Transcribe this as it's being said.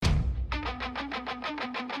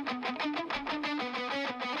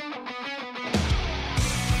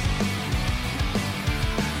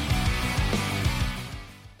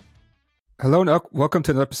Hello and welcome to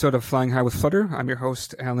another episode of Flying High with Flutter. I'm your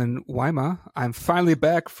host, Alan Wyma. I'm finally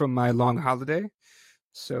back from my long holiday.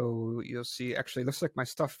 So you'll see, actually, it looks like my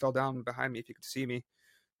stuff fell down behind me if you could see me.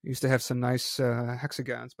 I used to have some nice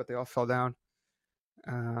hexagons, but they all fell down.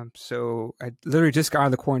 So I literally just got out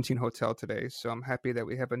of the quarantine hotel today. So I'm happy that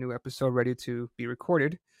we have a new episode ready to be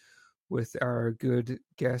recorded with our good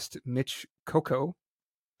guest, Mitch Coco.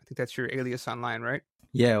 I think that's your alias online, right?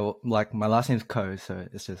 Yeah, well, like my last name's Ko, so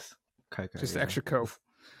it's just Coco. Just the Yeah, extra Co.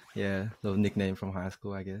 yeah, little nickname from high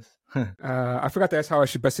school, I guess. I forgot to ask how I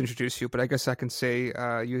should best introduce you, but I guess I can say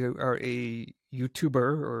you are a YouTuber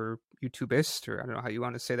or YouTubist, or I don't know how you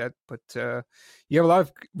want to say that, but you have a lot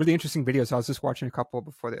of really interesting videos. I was just watching a couple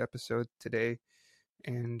before the episode today,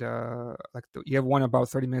 and you have one about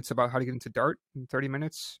 30 minutes about how to get into Dart in 30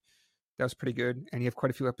 minutes. That was pretty good. And you have quite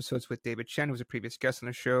a few episodes with David Chen, who was a previous guest on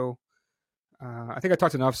the show. I think I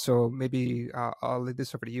talked enough, so maybe I'll leave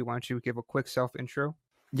this over to you. Why don't you give a quick self intro?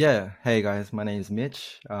 Yeah, hey guys, my name's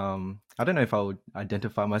Mitch. I don't know if I would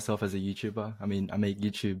identify myself as a YouTuber. I mean, I make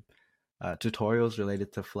YouTube tutorials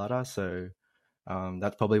related to Flutter, so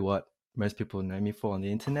that's probably what most people know me for on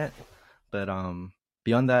the internet. But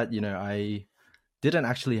beyond that, I didn't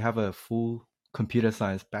actually have a full computer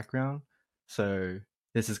science background, so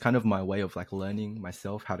this is kind of my way of like learning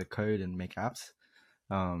myself how to code and make apps.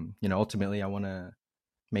 Ultimately, I want to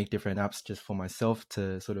make different apps just for myself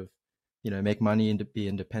to sort of, make money and to be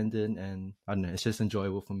independent. And I don't know, it's just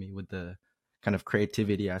enjoyable for me with the kind of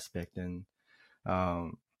creativity aspect. And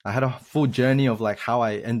I had a full journey of like how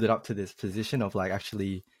I ended up to this position of like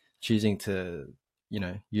actually choosing to,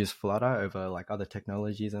 use Flutter over like other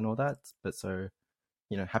technologies and all that. But so,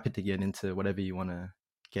 happy to get into whatever you want to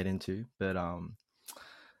get into. But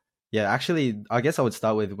yeah, actually, I guess I would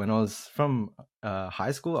start with when I was from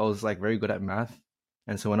high school, I was like very good at math.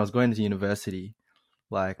 And so when I was going to university,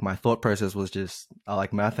 like my thought process was just, I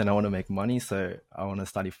like math and I want to make money. So I want to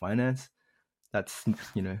study finance. That's,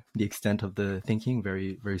 the extent of the thinking,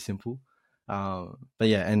 very, very simple. But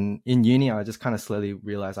yeah, and in uni, I just kind of slowly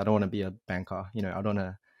realized I don't want to be a banker. I don't want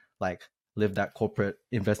to like live that corporate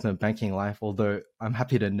investment banking life, although I'm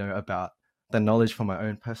happy to know about the knowledge from my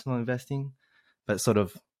own personal investing, but sort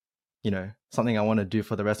of something I want to do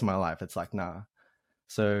for the rest of my life. It's like, nah.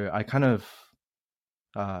 So I kind of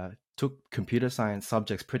took computer science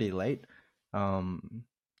subjects pretty late, um,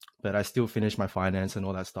 but I still finished my finance and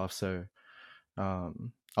all that stuff. So I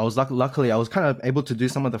was luckily I was kind of able to do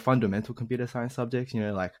some of the fundamental computer science subjects,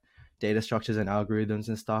 like data structures and algorithms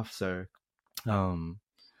and stuff. So um,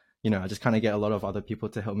 I just kind of get a lot of other people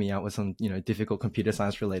to help me out with some difficult computer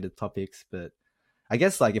science related topics. But I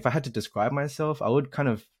guess like if I had to describe myself, I would kind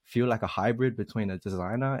of feel like a hybrid between a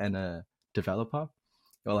designer and a developer,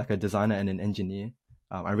 or like a designer and an engineer.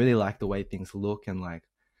 I really like the way things look and like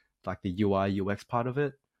the UI UX part of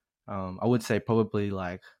it. I would say probably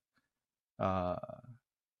uh,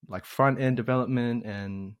 like front end development,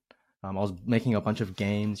 and I was making a bunch of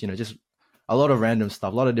games. Just a lot of random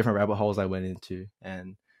stuff, a lot of different rabbit holes I went into.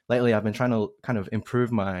 And lately, I've been trying to kind of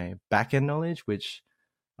improve my back end knowledge, which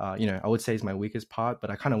I would say is my weakest part, but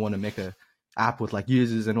I kind of want to make a app with like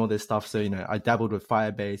users and all this stuff. So, I dabbled with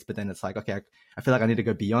Firebase, but then it's like, okay, I feel like I need to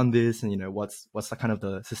go beyond this. And, what's the kind of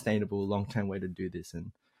the sustainable long-term way to do this?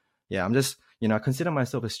 And yeah, I'm just, I consider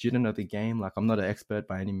myself a student of the game. Like I'm not an expert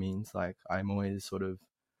by any means. Like I'm always sort of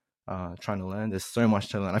trying to learn. There's so much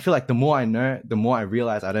to learn. I feel like the more I know, the more I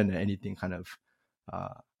realize I don't know anything uh,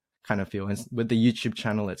 kind of feel. And with the YouTube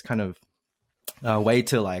channel, it's kind of a way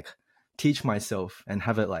to like teach myself and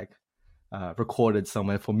have it like recorded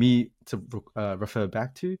somewhere for me to refer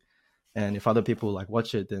back to. And if other people like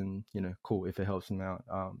watch it, then cool. If it helps them out,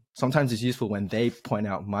 sometimes it's useful when they point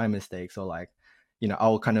out my mistakes, or like,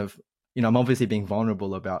 I'll kind of, I'm obviously being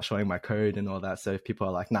vulnerable about showing my code and all that. So if people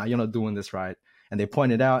are like, "Nah, you're not doing this right," and they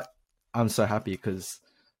point it out, I'm so happy because,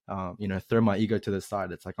 throw my ego to the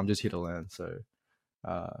side. It's like I'm just here to learn. So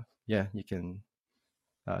yeah, you can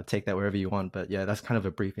take that wherever you want. But yeah, that's kind of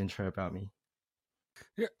a brief intro about me.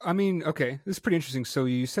 Yeah, I mean, okay, this is pretty interesting. So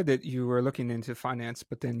you said that you were looking into finance,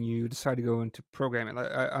 but then you decided to go into programming.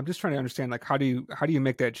 I'm just trying to understand, like, how do you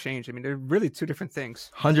make that change? I mean, they're really two different things.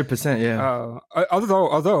 100%, yeah.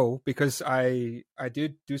 Although because I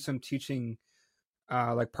did do some teaching,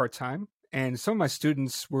 like part time, and some of my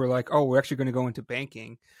students were like, "Oh, we're actually going to go into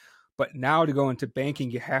banking." But now to go into banking,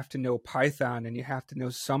 you have to know Python and you have to know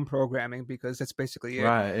some programming because that's basically it.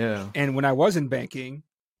 Right, yeah. And when I was in banking,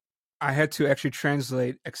 I had to actually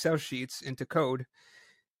translate Excel sheets into code.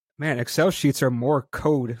 Man, Excel sheets are more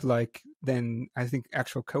code like than I think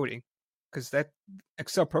actual coding, because that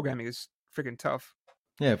Excel programming is freaking tough.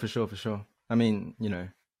 Yeah, for sure, for sure. I mean,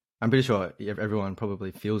 I'm pretty sure everyone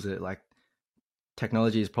probably feels it. Like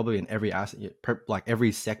technology is probably in every like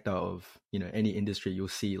every sector of any industry. You'll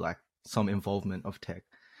see like some involvement of tech,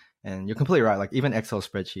 and you're completely right. Like even Excel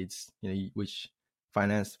spreadsheets, which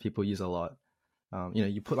finance people use a lot.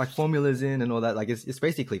 You put like formulas in and all that. Like it's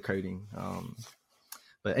basically coding.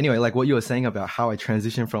 But anyway, like what you were saying about how I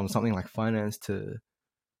transitioned from something like finance to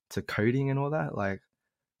coding and all that, like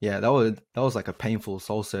yeah, that was like a painful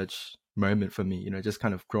soul search moment for me, just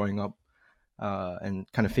kind of growing up and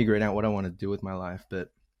kind of figuring out what I want to do with my life. But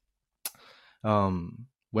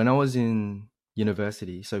when I was in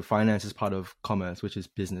university, so finance is part of commerce, which is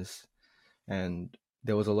business, and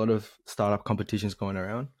there was a lot of startup competitions going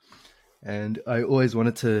around, and I always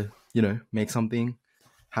wanted to make something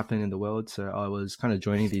happen in the world. So I was kind of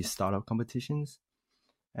joining these startup competitions.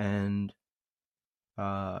 And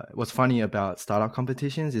what's funny about startup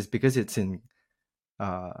competitions is because it's in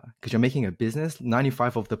because you're making a business,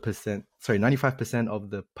 95% of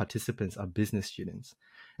the participants are business students,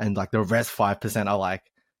 and like the rest 5% are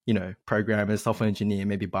like programmers, software engineer,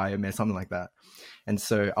 maybe biomed, something like that. And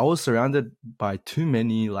so I was surrounded by too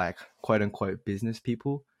many like quote unquote business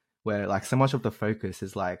people, where like so much of the focus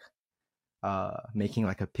is like making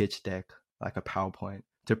like a pitch deck, like a PowerPoint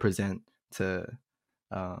to present to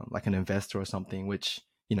like an investor or something, which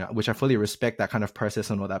I fully respect that kind of process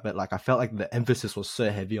and all that. But like I felt like the emphasis was so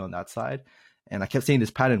heavy on that side, and I kept seeing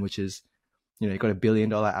this pattern, which is you got $1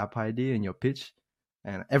 billion app idea in your pitch,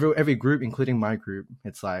 and every group, including my group,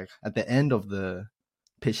 it's like at the end of the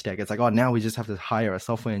pitch deck, it's like, oh, now we just have to hire a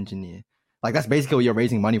software engineer. Like that's basically what you're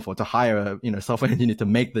raising money for, to hire a software engineer to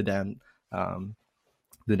make the damn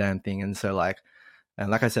thing. And so like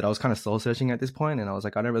I said, I was kind of soul searching at this point, and I was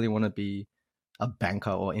like, I don't really want to be a banker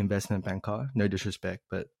or investment banker. No disrespect,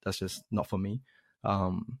 but that's just not for me.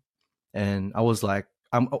 And I was like,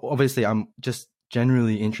 I'm just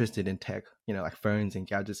generally interested in tech, like phones and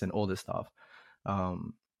gadgets and all this stuff.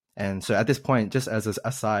 And so at this point, just as an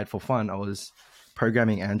aside for fun, I was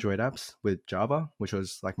programming Android apps with Java, which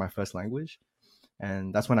was like my first language.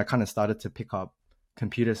 And that's when I kind of started to pick up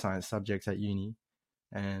computer science subjects at uni,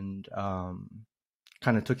 and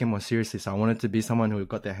kind of took it more seriously. So I wanted to be someone who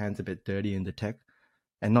got their hands a bit dirty in the tech,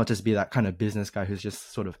 and not just be that kind of business guy who's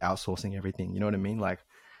just sort of outsourcing everything. You know what I mean? Like,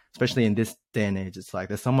 especially in this day and age, it's like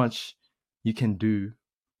there's so much you can do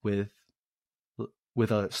with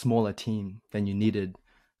a smaller team than you needed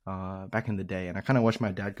back in the day. And I kind of watched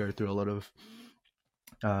my dad go through a lot of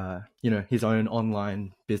his own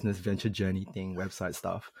online business venture journey thing, website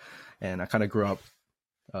stuff, and I kind of grew up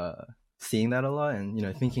seeing that a lot,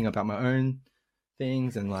 and thinking about my own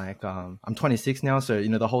things. And like I'm 26 now, so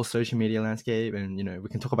the whole social media landscape, and we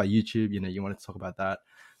can talk about YouTube. You wanted to talk about that.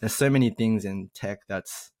 There's so many things in tech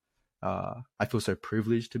that's I feel so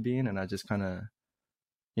privileged to be in, and I just kind of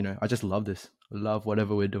I just love this. I love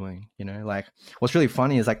whatever we're doing. Like what's really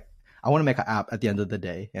funny is like I want to make an app at the end of the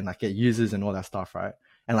day and like get users and all that stuff, right?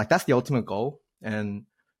 And like that's the ultimate goal. And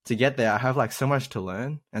to get there, I have like so much to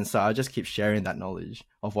learn, and so I just keep sharing that knowledge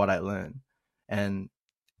of what I learn. And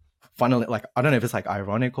funnily, like I don't know if it's like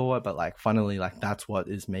ironic or what, but like funnily, like that's what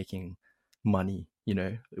is making money.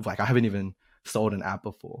 Like I haven't even sold an app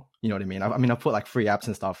before. You know what I mean? I mean, I've put like free apps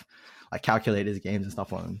and stuff, like calculators, games and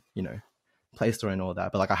stuff on Play Store and all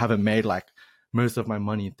that, but like I haven't made like most of my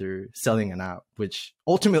money through selling an app, which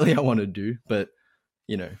ultimately I want to do. But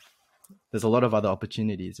there's a lot of other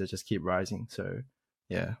opportunities that just keep rising. So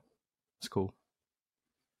yeah, it's cool.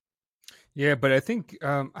 Yeah, but I think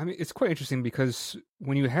I mean it's quite interesting because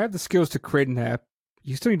when you have the skills to create an app,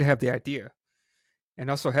 you still need to have the idea, and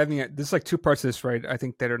also having it. There's like two parts of this, right? I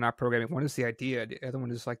think that are not programming. One is the idea. The other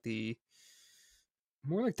one is like the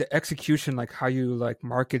more like the execution, like how you like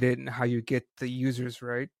market it and how you get the users,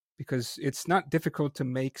 right? Because it's not difficult to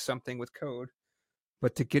make something with code,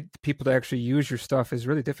 but to get people to actually use your stuff is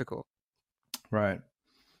really difficult. Right.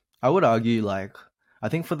 I would argue, like, I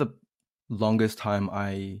think for the longest time,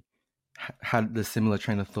 I had the similar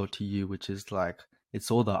train of thought to you, which is like, it's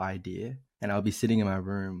all the idea. And I'll be sitting in my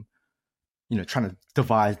room, trying to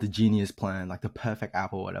devise the genius plan, like the perfect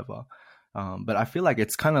app or whatever. But I feel like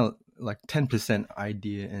it's kind of like 10%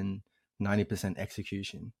 idea and 90%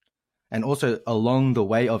 execution. And also along the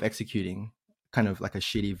way of executing, kind of like a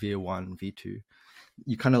shitty V1, V2,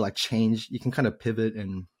 you kind of like change, you can kind of pivot,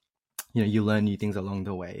 and you learn new things along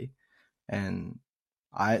the way. And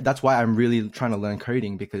that's why I'm really trying to learn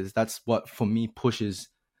coding, because that's what for me pushes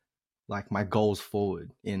like my goals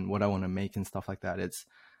forward in what I want to make and stuff like that.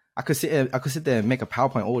 I could sit there and make a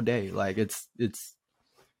PowerPoint all day. Like it's it's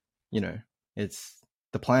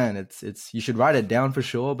the plan. You should write it down for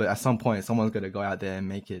sure, but at some point someone's got to go out there and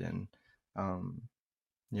make it. And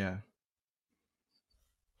Yeah.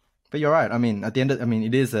 But you're right. I mean, at the end of, I mean,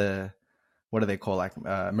 it is a, what do they call, like,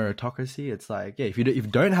 meritocracy? It's like, yeah, if you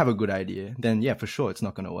don't have a good idea, then yeah, for sure it's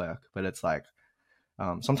not going to work. But it's like,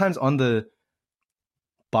 sometimes on the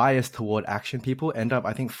bias toward action, people end up,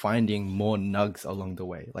 I think, finding more nugs along the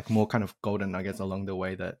way, like more kind of golden nuggets along the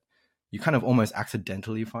way that you kind of almost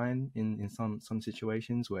accidentally find in some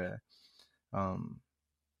situations where, um,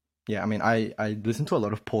 yeah, I mean, I listen to a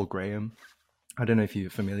lot of Paul Graham. I don't know if you're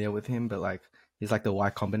familiar with him, but like he's like the Y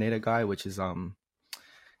Combinator guy, which is I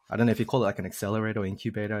don't know if you call it like an accelerator or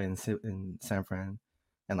incubator in San Fran,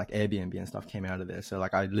 and like Airbnb and stuff came out of there. So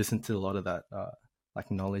like I listened to a lot of that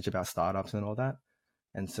like knowledge about startups and all that.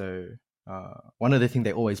 And so one of the things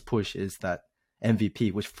they always push is that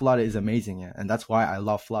MVP, which Flutter is amazing at, and that's why I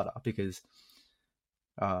love Flutter, because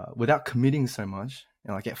without committing so much, you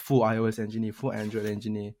know, like get full iOS engineer, full Android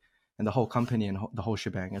engineer, and the whole company and the whole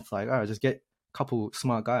shebang. It's like, oh, just get a couple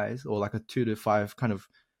smart guys or like a 2 to 5 kind of,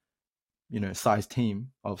 you know, size team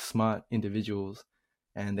of smart individuals,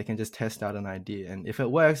 and they can just test out an idea. And if it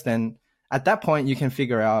works, then at that point you can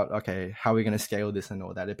figure out, okay, how are we going to scale this and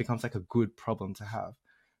all that. It becomes like a good problem to have,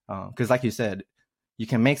 because like you said, you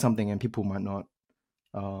can make something and people might not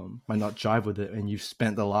jive with it, and you've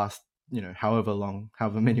spent the last, you know,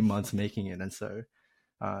 however many months making it. And so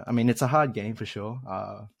I mean, it's a hard game for sure,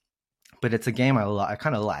 but it's a game I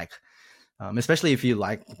kind of like, especially if you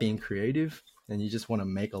like being creative and you just want to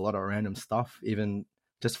make a lot of random stuff, even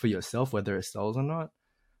just for yourself, whether it sells or not.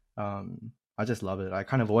 I just love it. I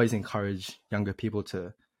kind of always encourage younger people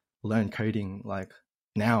to learn coding like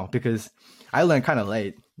now, because I learned kind of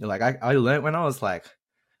late. Like I learned when I was like,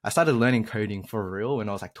 I started learning coding for real when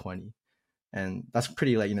I was like 20, and that's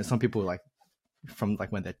pretty late. You know, some people like from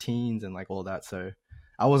like when they're teens and like all that. So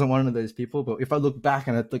I wasn't one of those people. But if I look back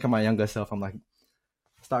and I look at my younger self, I'm like,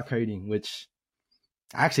 start coding, which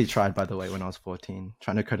I actually tried, by the way, when I was 14,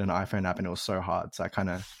 trying to code an iPhone app, and it was so hard. So I kind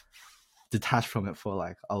of detached from it for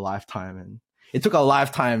like a lifetime, and it took a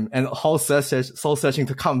lifetime and soul searching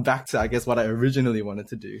to come back to, I guess, what I originally wanted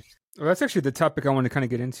to do. Well, that's actually the topic I want to kind of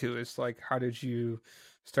get into, is like, how did you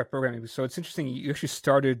start programming? So it's interesting. You actually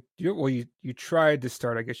started, you tried to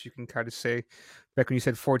start, I guess you can kind of say, back when you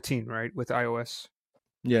said 14, right? With iOS.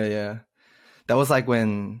 Yeah. That was like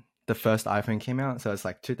when the first iPhone came out. So it's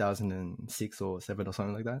like 2006 or 7 or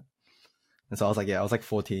something like that. And so I was like, I was like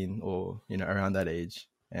 14 or, you know, around that age.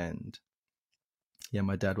 And yeah,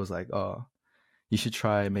 my dad was like, oh, you should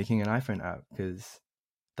try making an iPhone app because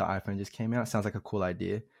the iPhone just came out. Sounds like a cool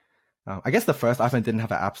idea. I guess the first iPhone didn't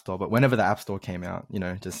have an app store, but whenever the app store came out, you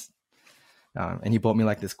know, just, and he bought me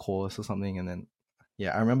like this course or something. And then,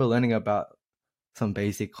 yeah, I remember learning about some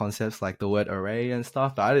basic concepts like the word array and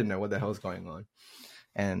stuff, but I didn't know what the hell was going on.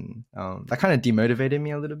 And that kind of demotivated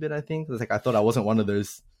me a little bit, I think. It was like, I thought I wasn't one of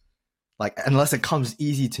those, like, unless it comes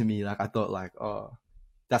easy to me, like I thought like, oh,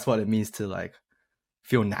 that's what it means to like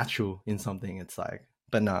feel natural in something. It's like,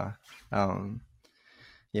 but nah.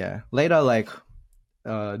 Yeah, later, like,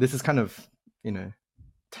 this is kind of, you know,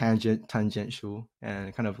 tangential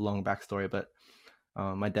and kind of long backstory, but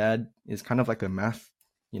my dad is kind of like a math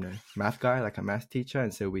guy, like a math teacher.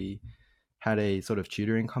 And so we had a sort of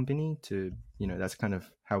tutoring company to, you know, that's kind of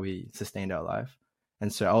how we sustained our life.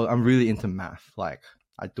 And so I'm really into math. Like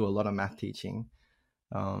I do a lot of math teaching.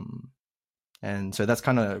 And so that's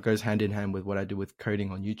kind of goes hand in hand with what I do with coding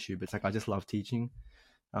on YouTube. It's like, I just love teaching.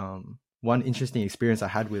 One interesting experience I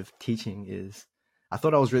had with teaching is I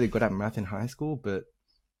thought I was really good at math in high school, but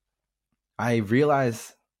I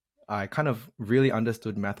realized I kind of really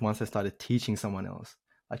understood math once I started teaching someone else,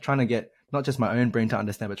 like trying to get not just my own brain to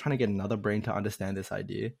understand, but trying to get another brain to understand this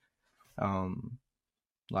idea.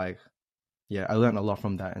 Like, yeah, I learned a lot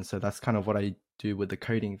from that. And so that's kind of what I do with the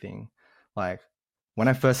coding thing. Like when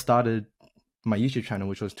I first started my YouTube channel,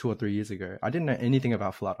 which was 2 or 3 years ago, I didn't know anything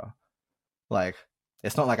about Flutter. Like,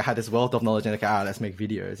 it's not like I had this wealth of knowledge and like, let's make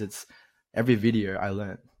videos. It's every video I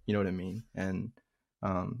learned, you know what I mean? And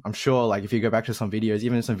I'm sure like if you go back to some videos,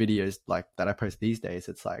 even some videos like that I post these days,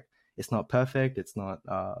 it's like, it's not perfect. It's not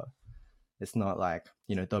like,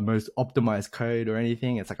 you know, the most optimized code or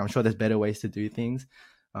anything. It's like, I'm sure there's better ways to do things.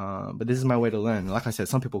 But this is my way to learn. Like I said,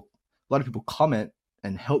 a lot of people comment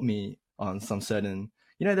and help me on some certain,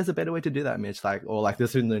 you know, there's a better way to do that, Mitch. Like, or like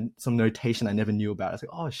there's some notation I never knew about. It's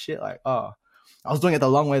like, oh shit, like, oh, I was doing it the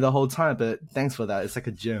long way the whole time, but thanks for that. It's like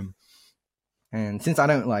a gem. And since I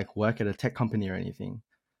don't like work at a tech company or anything,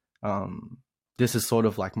 this is sort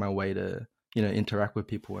of like my way to, you know, interact with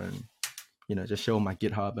people and, you know, just show my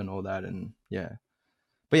GitHub and all that. And yeah,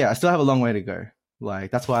 but yeah, I still have a long way to go.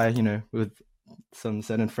 Like, that's why, you know, with some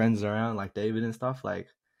certain friends around like David and stuff, like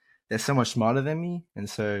they're so much smarter than me, and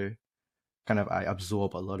so kind of I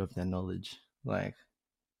absorb a lot of their knowledge, like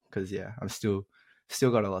because yeah, I'm still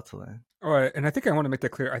got a lot to learn. All right, and I think I want to make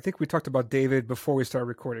that clear. I think we talked about David before we started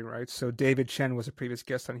recording, right? So David Chen was a previous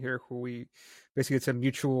guest on here who we basically it's a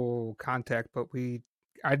mutual contact, but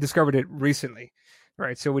I discovered it recently,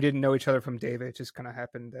 right? So we didn't know each other from David. It just kind of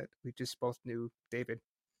happened that we just both knew David.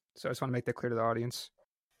 So I just want to make that clear to the audience.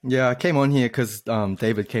 Yeah, I came on here because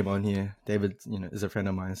David came on here. David, is a friend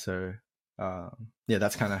of mine, so yeah,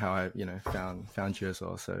 that's kind of how I found you as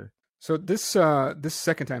well. So this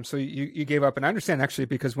second time, so you gave up, and I understand actually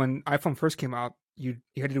because when iPhone first came out, you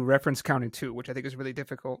had to do reference counting too, which I think is really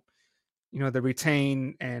difficult. The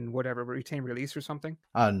retain and whatever retain release or something.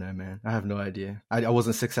 I don't know, man. I have no idea. I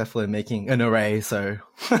wasn't successful in making an array, so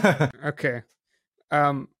Okay.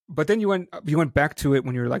 But then you went back to it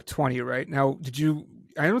when you were like 20, right? Now,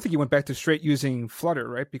 I don't think you went back to straight using Flutter,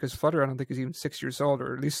 right? Because Flutter, I don't think is even 6 years old,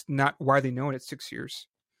 or at least not widely known at 6 years,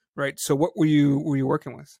 right? So what were you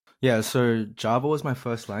working with? Yeah, so Java was my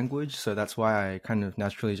first language, so that's why I kind of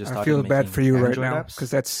naturally just started I feel bad making for you right Android now apps.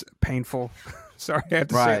 because that's painful. Sorry, I have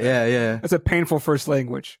to say Right, that. yeah. That's a painful first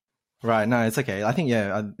language. Right, no, it's okay. I think,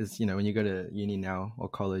 yeah, it's, when you go to uni now or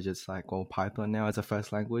college, it's like, well, Python now is a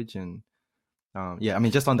first language. And yeah, I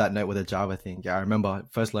mean, just on that note with the Java thing, yeah, I remember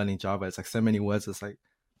first learning Java, it's like so many words, it's like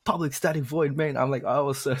public static void main. I'm like,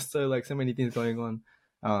 oh, so like so many things going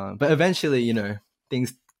on. But eventually,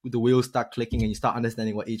 the wheels start clicking and you start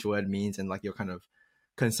understanding what each word means, and like your kind of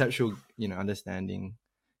conceptual, understanding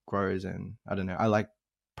grows. And I don't know, I like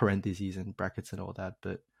parentheses and brackets and all that.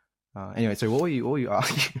 But anyway, so what were you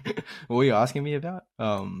asking? What were you asking me about?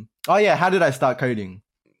 Oh yeah, how did I start coding?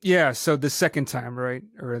 Yeah, so the second time, right?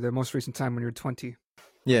 Or the most recent time when you were 20.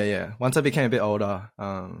 Yeah. Once I became a bit older,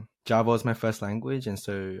 Java was my first language, and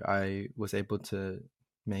so I was able to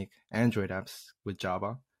make Android apps with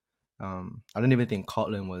Java. I don't even think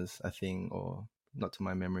Kotlin was a thing, or not to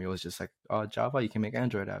my memory. It was just like, oh, Java, you can make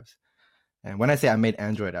Android apps. And when I say I made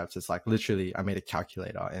Android apps, it's like literally I made a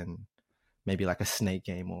calculator and maybe like a snake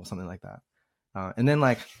game or something like that. And then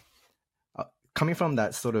like coming from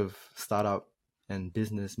that sort of startup and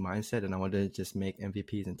business mindset, and I wanted to just make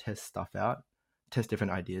MVPs and test stuff out, test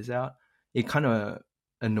different ideas out. It kind of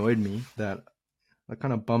annoyed me that it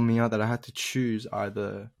kind of bummed me out that I had to choose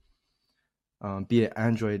either be an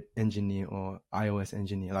Android engineer or iOS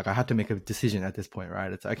engineer. Like I had to make a decision at this point,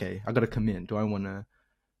 right? It's okay, I got to commit. Do I want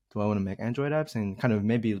to make Android apps, and kind of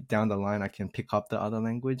maybe down the line I can pick up the other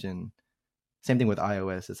language? And same thing with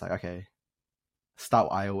iOS. It's like, okay,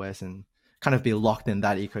 start iOS and kind of be locked in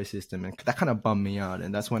that ecosystem, and that kind of bummed me out.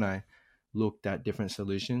 And that's when I looked at different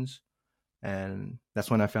solutions, and that's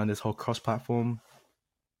when I found this whole cross-platform,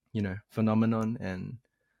 phenomenon. And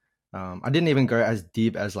I didn't even go as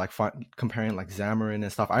deep as like comparing like Xamarin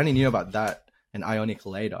and stuff. I only knew about that and Ionic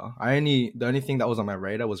later. The only thing that was on my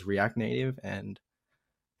radar was React Native and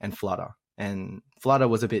Flutter. And Flutter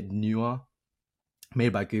was a bit newer,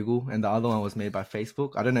 made by Google, and the other one was made by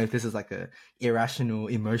Facebook. I don't know if this is like a irrational,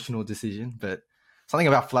 emotional decision, but something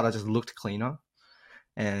about Flutter just looked cleaner.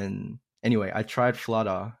 And anyway, I tried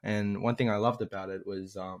Flutter, and one thing I loved about it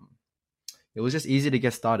was it was just easy to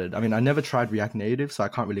get started. I mean, I never tried React Native, so I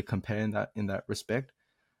can't really compare in that respect.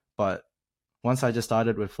 But once I just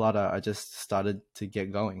started with Flutter, I just started to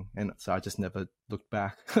get going, and so I just never looked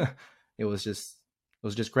back. It was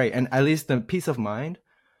just great. And at least the peace of mind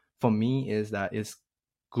for me is that it's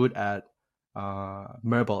good at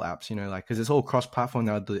mobile apps, like, because it's all cross-platform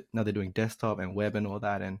now. Now they're doing desktop and web and all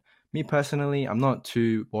that. And me personally, I'm not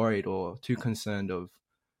too worried or too concerned of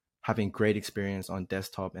having great experience on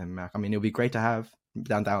desktop and Mac. I mean, it'll be great to have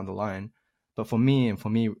down the line, but for me,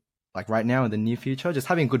 like right now in the near future, just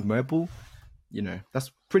having good mobile,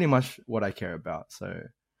 that's pretty much what I care about. So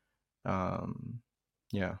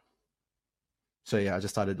yeah. So yeah, I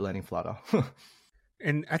just started learning Flutter.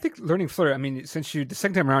 And I think learning Flutter, I mean, since the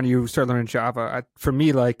second time around you started learning Java, for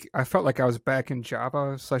me, like I felt like I was back in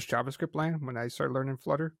Java/JavaScript land when I started learning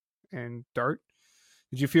Flutter and Dart.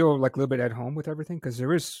 Did you feel like a little bit at home with everything? Because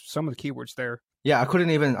there is some of the keywords there. Yeah, I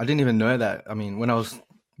didn't even know that. I mean, when I was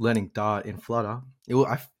learning Dart in Flutter,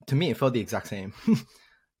 to me, it felt the exact same.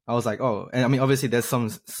 I was like, oh, and I mean, obviously there's some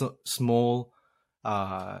small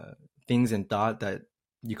things in Dart that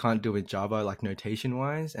you can't do with Java, like notation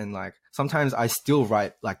wise. And like, sometimes I still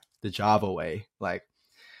write like the Java way. Like,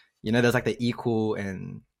 there's like the equal,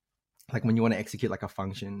 and like when you want to execute like a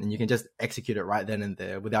function, and you can just execute it right then and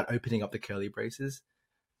there without opening up the curly braces.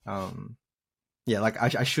 Yeah, like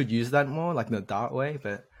I should use that more, like the Dart way,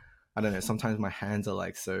 but I don't know. Sometimes my hands are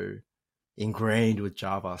like so ingrained with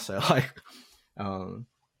Java, so like,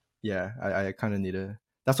 yeah, I kind of need to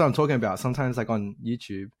that's what I'm talking about. Sometimes like on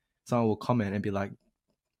YouTube, someone will comment and be like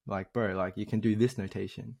bro, like you can do this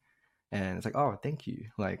notation, and it's like, oh, thank you,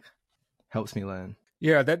 like helps me learn.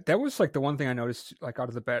 Yeah, that was like the one thing I noticed like out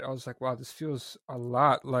of the bat. I was like, wow, this feels a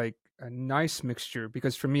lot like a nice mixture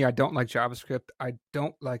because for me, I don't like JavaScript. I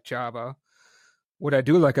don't like Java. What I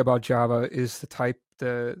do like about Java is the type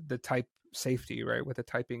safety, right? With the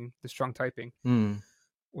typing, the strong typing. Mm.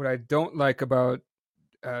 What I don't like about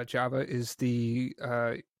Java is the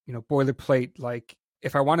boilerplate. Like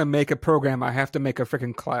if I want to make a program, I have to make a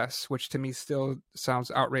freaking class, which to me still sounds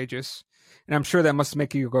outrageous. And I'm sure that must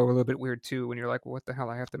make you go a little bit weird too when you're like, well, what the hell?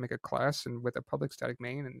 I have to make a class and with a public static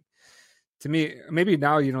main. And to me, maybe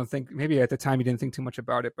now you don't think, maybe at the time you didn't think too much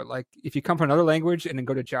about it, but like if you come from another language and then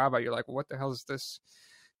go to Java, you're like, well, what the hell is this?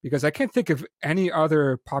 Because I can't think of any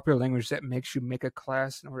other popular language that makes you make a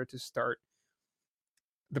class in order to start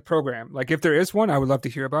the program. Like if there is one, I would love to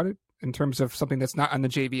hear about it in terms of something that's not on the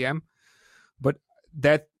JVM. But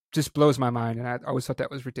that just blows my mind, and I always thought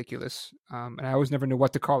that was ridiculous. And I always never knew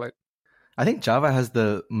what to call it. I think Java has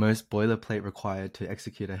the most boilerplate required to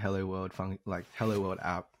execute a Hello World Hello World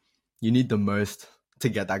app. You need the most to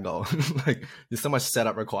get that goal. Like there's so much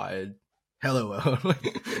setup required. Hello World.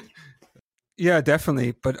 Yeah,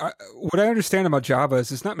 definitely. But what I understand about Java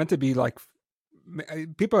is it's not meant to be like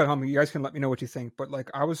people at home. You guys can let me know what you think. But like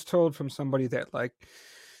I was told from somebody that like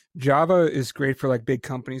Java is great for like big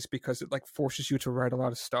companies because it like forces you to write a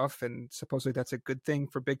lot of stuff, and supposedly that's a good thing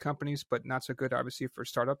for big companies, but not so good obviously for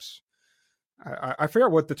startups. I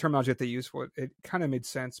forgot what the terminology that they use for it. It kind of made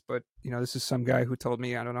sense, but this is some guy who told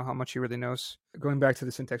me. I don't know how much he really knows. Going back to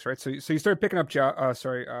the syntax, right? So you started picking up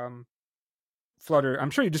Flutter.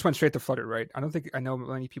 I'm sure you just went straight to Flutter, right? I don't think I know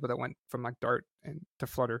many people that went from like Dart and to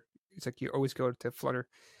Flutter. It's like you always go to Flutter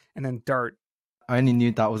and then Dart. I only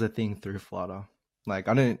knew that was a thing through Flutter. Like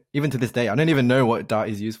I don't, even to this day, I don't even know what Dart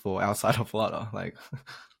is used for outside of Flutter. Like,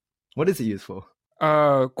 what is it used for?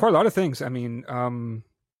 Quite a lot of things. I mean,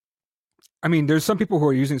 there's some people who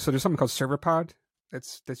are using. So there's something called ServerPod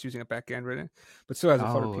that's using a backend written, but still has a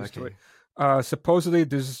Flutter piece to it. Supposedly,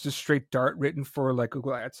 there's just straight Dart written for like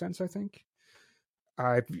Google AdSense. I think.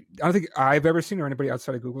 I don't think I've ever seen it or anybody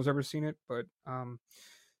outside of Google's ever seen it. But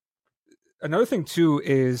another thing too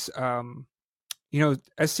is SCSS.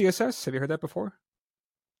 Have you heard that before?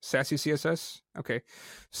 Sassy CSS. Okay,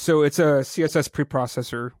 so it's a CSS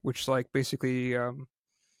preprocessor, which like basically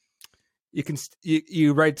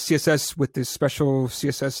you write CSS with this special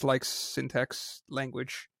CSS like syntax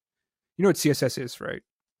language. You know what CSS is, right?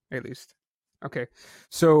 At least. Okay,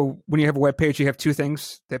 so when you have a web page, you have two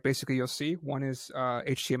things that basically you'll see. One is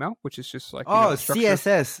HTML, which is just like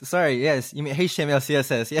CSS. Sorry, yes, you mean HTML,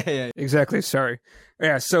 CSS. Yeah. Exactly. Sorry.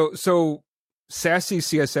 Yeah. So Sassy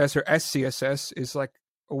CSS or SCSS is like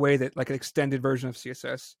a way that like an extended version of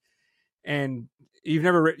CSS, and you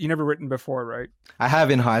never written before, right? I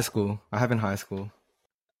have in high school.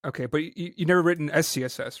 Okay, but you never written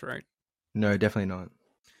SCSS, right? No, definitely not.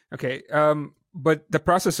 Okay, but the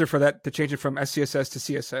processor for that to change it from SCSS to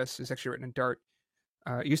CSS is actually written in Dart.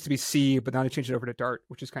 It used to be C, but now they changed it over to Dart,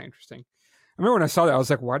 which is kind of interesting. I remember when I saw that, I was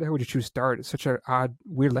like, why the hell would you choose Dart? It's such an odd,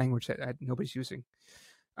 weird language that nobody's using.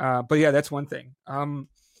 But yeah, that's one thing.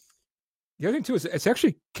 The other thing too is it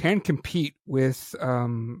actually can compete with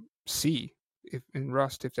C in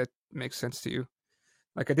Rust, if that makes sense to you.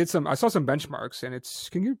 Like I saw some benchmarks, and it's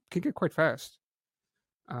can get quite fast.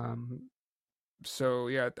 So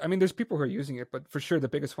yeah, I mean, there's people who are using it, but for sure, the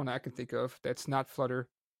biggest one I can think of that's not Flutter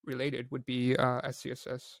related would be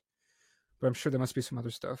SCSS. But I'm sure there must be some other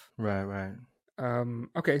stuff. Right.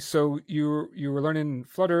 Okay, so you were learning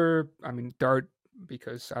Flutter. I mean Dart,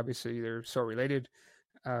 because obviously they're so related.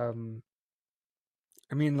 I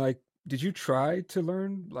mean, like, did you try to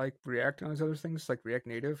learn like React and all these other things, like React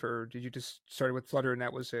Native, or did you just start with Flutter and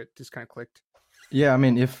that was it? Just kind of clicked. Yeah, I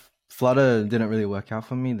mean, if Flutter didn't really work out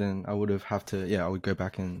for me, then I would I would go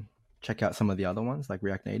back and check out some of the other ones like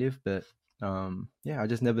React Native. But I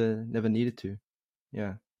just never needed to.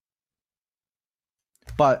 Yeah.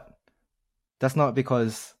 But that's not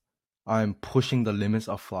because I'm pushing the limits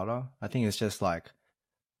of Flutter. I think it's just like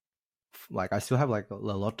I still have like a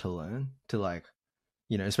lot to learn to like,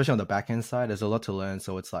 especially on the back end side, there's a lot to learn.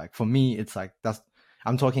 So it's like, for me, it's like,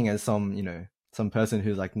 I'm talking as some person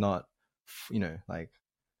who's like not, like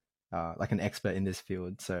an expert in this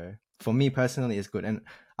field. So for me personally, it's good. And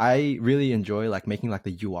I really enjoy like making like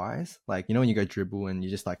the UIs, like, when you go Dribble and you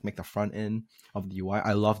just like make the front end of the UI,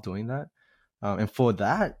 I love doing that. And for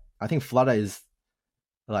that, I think Flutter is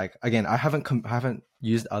like, again, I haven't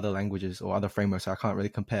used other languages or other frameworks, so I can't really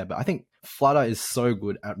compare, but I think Flutter is so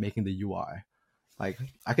good at making the UI. Like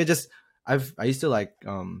I could just I used to like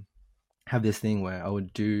have this thing where I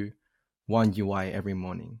would do one UI every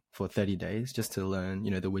morning for 30 days just to learn,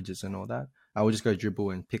 you know, the widgets and all that. I would just go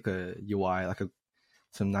Dribble and pick a UI, like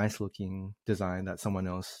some nice looking design that someone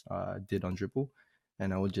else did on Dribble,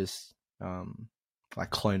 and I would just like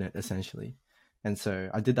clone it essentially. And so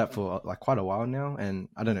I did that for like quite a while now, and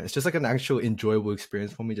I don't know, it's just like an actual enjoyable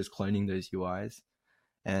experience for me just cloning those UIs.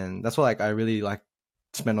 And that's what like I really like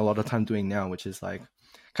spend a lot of time doing now, which is like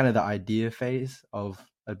kind of the idea phase of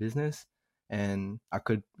a business. And I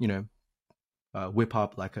could, you know, whip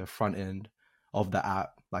up like a front end of the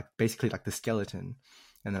app, like basically like the skeleton,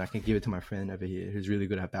 and then I can give it to my friend over here who's really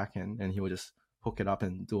good at backend, and he will just hook it up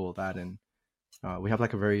and do all that. And we have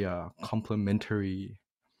like a very complementary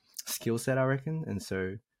skill set, I reckon. And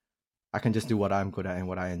so I can just do what I'm good at and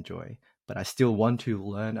what I enjoy, but I still want to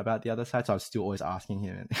learn about the other side. So I'm still always asking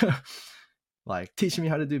him, like, teach me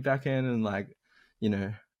how to do backend, and like, you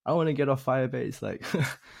know, I want to get off Firebase, like,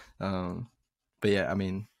 but yeah, I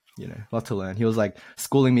mean, you know, a lot to learn. He was like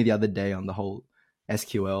schooling me the other day on the whole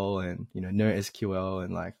SQL and, you know, NoSQL,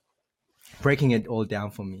 and like breaking it all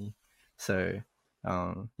down for me. So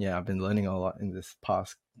yeah, I've been learning a lot in this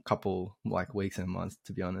past couple like weeks and months,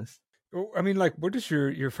 to be honest. I mean, like, where does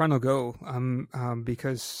your final go?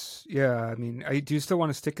 Because yeah, I mean, do you still want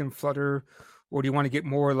to stick in Flutter, or do you want to get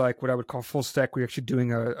more like what I would call full stack, where you're actually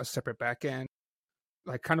doing a separate backend?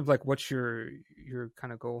 Like, kind of like, what's your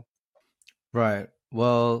kind of goal? Right.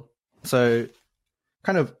 Well, so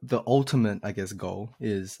kind of the ultimate, I guess, goal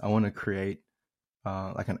is I want to create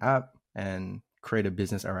like an app and create a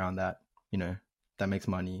business around that, you know, that makes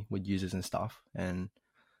money with users and stuff. And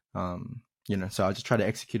you know, so I just try to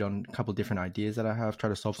execute on a couple of different ideas that I have, try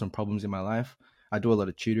to solve some problems in my life. I do a lot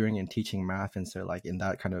of tutoring and teaching math, and so like in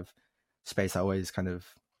that kind of space, I always kind of,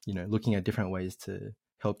 you know, looking at different ways to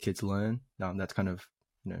help kids learn. That's kind of,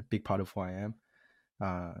 you know, a big part of who I am.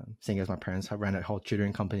 Seeing as my parents have ran a whole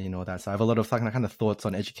tutoring company and all that, so I have a lot of like kind of thoughts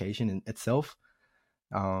on education in itself.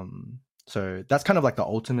 So that's kind of like the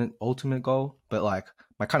ultimate goal. But like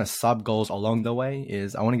my kind of sub goals along the way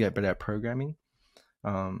is I want to get better at programming.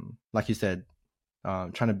 Like you said,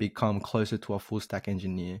 trying to become closer to a full stack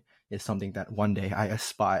engineer is something that one day I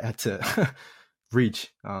aspire to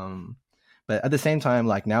reach. But at the same time,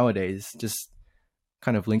 like nowadays, just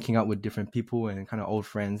kind of linking up with different people and kind of old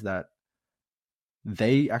friends that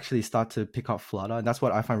they actually start to pick up Flutter. And that's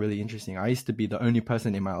what I find really interesting. I used to be the only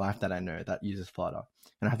person in my life that I know that uses Flutter,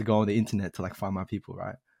 and I have to go on the internet to like find my people,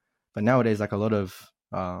 right? But nowadays, like a lot of,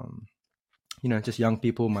 you know, just young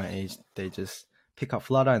people my age, they just pick up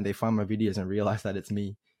Flutter and they find my videos and realize that it's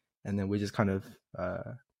me. And then we're just kind of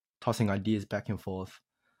tossing ideas back and forth.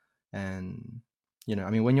 And, you know,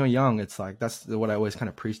 I mean, when you're young, it's like, that's what I always kind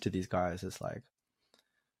of preach to these guys. It's like,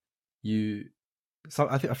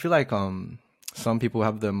 I feel like some people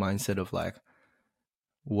have the mindset of like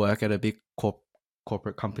work at a big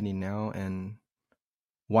corporate company now, and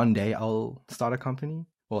one day I'll start a company,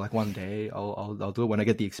 or like one day I'll do it when I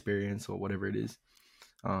get the experience or whatever it is.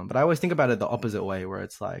 But I always think about it the opposite way, where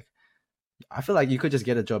it's like, I feel like you could just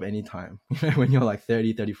get a job anytime, you know, when you're like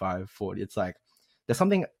 30, 35, 40. It's like, there's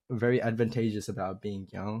something very advantageous about being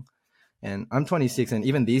young. And I'm 26, and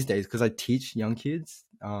even these days, because I teach young kids,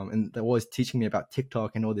 and they're always teaching me about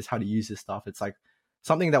TikTok and all this, how to use this stuff. It's like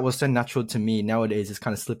something that was so natural to me nowadays is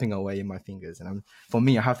kind of slipping away in my fingers. And for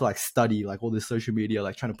me, I have to like study like all this social media,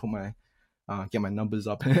 like trying to put my, get my numbers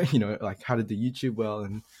up, you know, like how to do YouTube well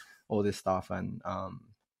and all this stuff. And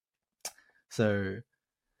so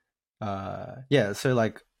yeah, so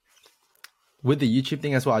like with the YouTube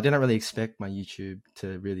thing as well, I didn't really expect my YouTube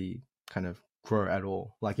to really kind of grow at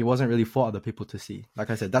all. Like it wasn't really for other people to see. Like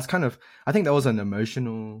I said, that's kind of, I think that was an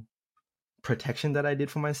emotional protection that I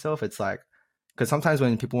did for myself. It's like, because sometimes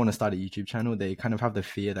when people want to start a YouTube channel, they kind of have the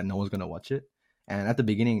fear that no one's going to watch it. And at the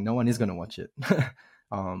beginning, no one is going to watch it.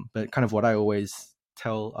 But kind of what I always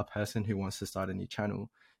tell a person who wants to start a new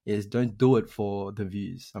channel is don't do it for the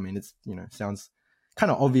views. I mean, it's, you know, sounds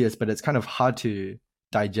kind of obvious, but it's kind of hard to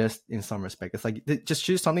digest in some respect. It's like, just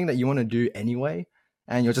choose something that you want to do anyway,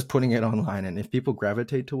 and you're just putting it online. And if people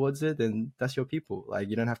gravitate towards it, then that's your people. Like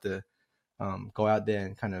you don't have to go out there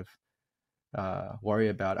and kind of worry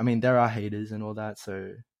about, I mean, there are haters and all that.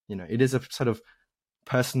 So, you know, it is a sort of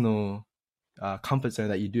personal comfort zone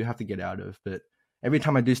that you do have to get out of. But every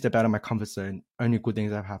time I do step out of my comfort zone, only good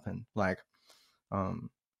things have happened. Like,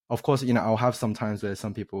 of course, you know, I'll have some times where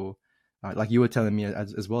some people, like you were telling me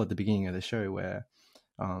as well at the beginning of the show, where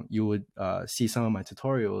you would see some of my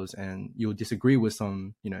tutorials and you would disagree with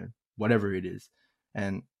some, you know, whatever it is.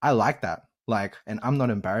 And I like that. Like, and I'm not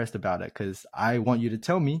embarrassed about it, because I want you to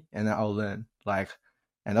tell me and then I'll learn. Like,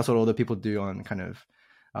 And that's what all the people do on kind of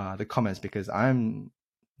the comments, because I'm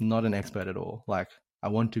not an expert at all. Like, I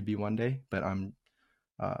want to be one day, but I'm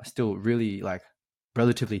still really like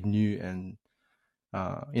relatively new. And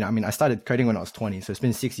I mean, I started coding when I was 20, so it's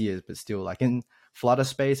been 6 years, but still, like, in Flutter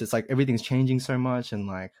space, it's like everything's changing so much, and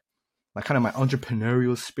like kind of my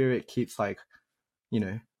entrepreneurial spirit keeps like,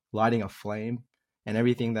 lighting a flame, and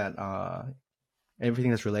everything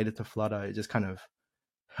that's related to Flutter, it just kind of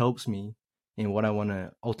helps me in what I want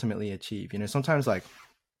to ultimately achieve. Sometimes, like,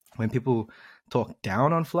 when people talk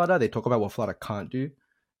down on Flutter, they talk about what Flutter can't do.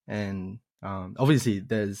 And obviously,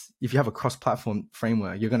 if you have a cross-platform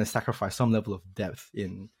framework, you're going to sacrifice some level of depth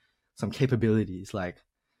in some capabilities, like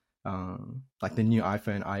the new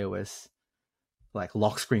iPhone iOS like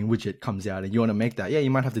lock screen widget comes out, and you want to make that. Yeah,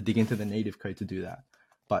 you might have to dig into the native code to do that.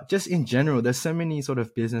 But just in general, there's so many sort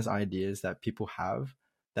of business ideas that people have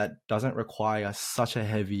that doesn't require such a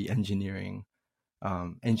heavy engineered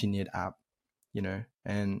app,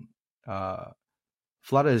 and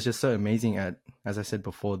Flutter is just so amazing at, as I said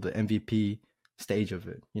before, the MVP stage of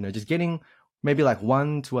it, just getting maybe like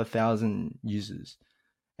 1 to 1,000 users.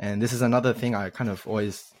 And this is another thing I kind of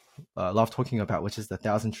always love talking about, which is the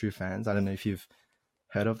 1,000 True Fans. I don't know if you've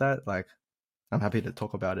heard of that. Like, I'm happy to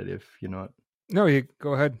talk about it if you're not. No, you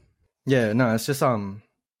go ahead. Yeah, no, it's just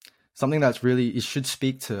something that's really, it should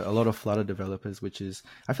speak to a lot of Flutter developers, which is,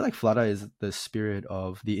 I feel like Flutter is the spirit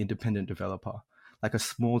of the independent developer, like a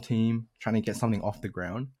small team trying to get something off the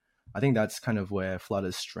ground. I think that's kind of where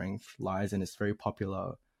Flutter's strength lies, and it's very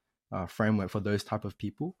popular framework for those type of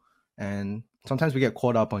people. And sometimes we get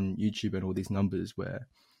caught up on YouTube and all these numbers where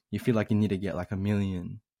you feel like you need to get like 1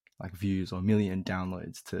 million like views or 1 million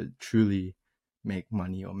downloads to truly make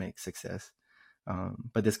money or make success.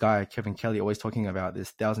 But this guy, Kevin Kelly, always talking about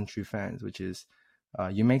this 1,000 True Fans, which is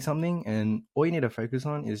you make something and all you need to focus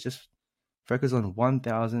on is just focus on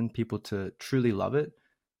 1,000 people to truly love it,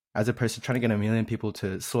 as opposed to trying to get 1 million people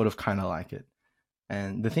to sort of kind of like it.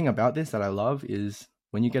 And the thing about this that I love is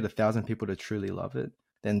when you get 1,000 people to truly love it,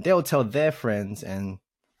 then they'll tell their friends, and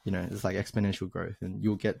it's like exponential growth, and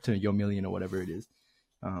you'll get to your 1 million or whatever it is.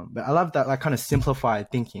 But I love that like kind of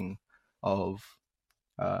simplified thinking of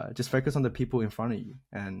just focus on the people in front of you.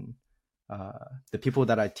 And the people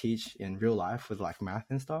that I teach in real life with like math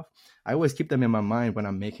and stuff, I always keep them in my mind when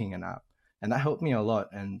I'm making an app. And that helped me a lot.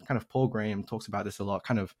 And kind of Paul Graham talks about this a lot,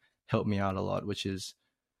 kind of helped me out a lot, which is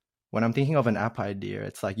when I'm thinking of an app idea,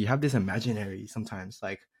 it's like you have this imaginary, sometimes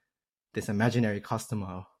like this imaginary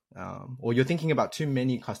customer, or you're thinking about too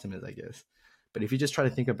many customers, I guess. But if you just try to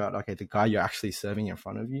think about, okay, the guy you're actually serving in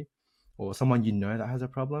front of you, or someone that has a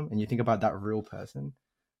problem, and you think about that real person,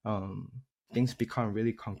 things become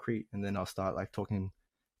really concrete. And then I'll start like talking,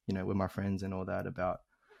 with my friends and all that about,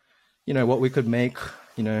 what we could make,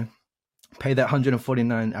 pay that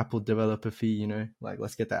 $149 Apple developer fee, like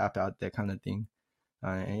let's get the app out there kind of thing.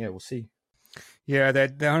 And yeah, we'll see. Yeah,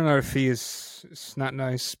 that $100 fee is not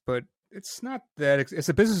nice, but it's not that it's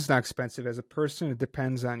a business is not expensive. As a person, it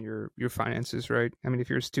depends on your finances, right? I mean, if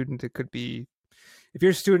you're a student, it could be, if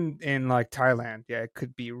you're a student in like Thailand, yeah, it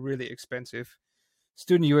could be really expensive.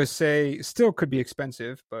 Student USA still could be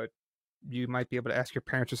expensive, but you might be able to ask your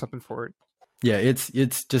parents or something for it. Yeah, it's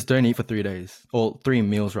just don't eat for 3 days, or 3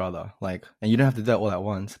 meals rather. Like, and you don't have to do that all at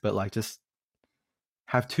once, but like just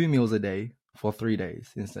have 2 meals a day for 3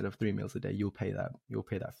 days instead of 3 meals a day. You'll pay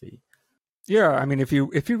that fee. Yeah, I mean, if you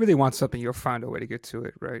really want something, you'll find a way to get to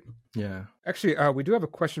it, right? Yeah. Actually, we do have a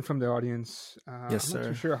question from the audience. Yes, I'm not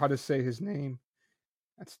too sure how to say his name.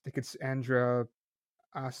 I think it's Andra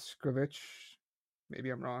Askrovich. Maybe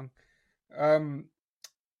I'm wrong.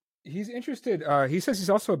 He's interested. He says he's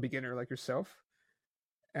also a beginner like yourself,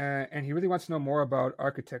 and he really wants to know more about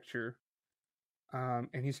architecture.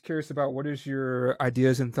 And he's curious about what is your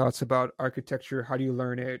ideas and thoughts about architecture. How do you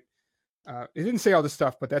learn it? It didn't say all this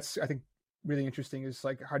stuff, but that's, I think, really interesting. Is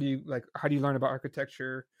like how do you learn about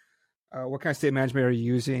architecture? What kind of state management are you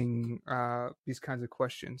using? These kinds of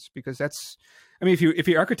questions, because that's, I mean, if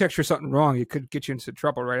your architecture is something wrong, it could get you into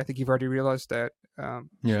trouble, right? I think you've already realized that.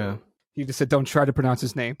 Yeah. So he just said, don't try to pronounce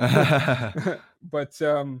his name. But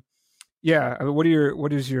yeah, I mean,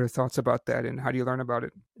 what is your thoughts about that, and how do you learn about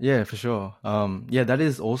it? Yeah, for sure. Yeah, that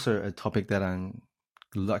is also a topic that I'm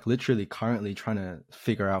like literally currently trying to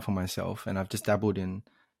figure out for myself, and I've just dabbled in,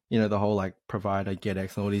 the whole like Provider,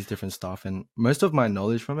 GetX, and all these different stuff. And most of my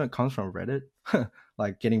knowledge from it comes from Reddit,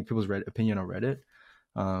 like getting people's opinion on Reddit.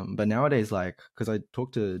 But nowadays, like, because I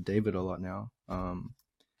talk to David a lot now,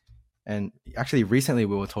 and actually recently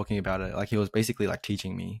we were talking about it. Like, he was basically like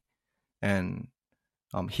teaching me, and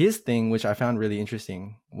his thing, which I found really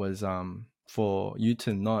interesting, was for you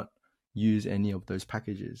to not use any of those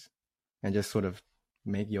packages and just sort of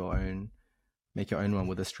make your own one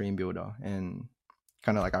with a stream builder. And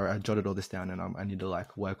kind of like I jotted all this down, and I need to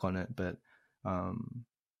like work on it. But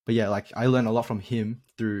yeah, like I learned a lot from him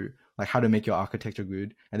through like how to make your architecture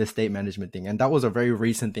good and the state management thing. And that was a very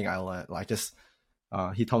recent thing I learned. Like just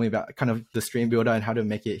he told me about kind of the stream builder and how to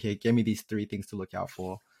make it. He gave me these 3 things to look out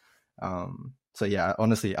for. So yeah,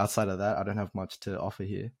 honestly, outside of that, I don't have much to offer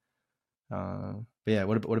here. But yeah,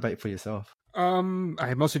 what about for yourself?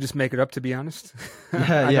 I mostly just make it up, to be honest.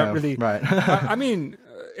 Yeah, I yeah, don't really. right. I mean,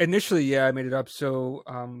 initially, yeah, I made it up. So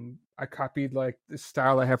I copied like the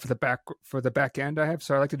style I have for the back end I have.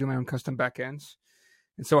 So I like to do my own custom back ends.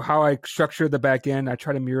 And so how I structure the back end, I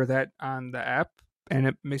try to mirror that on the app, and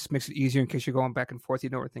it makes it easier in case you're going back and forth. You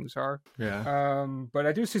know where things are. Yeah. But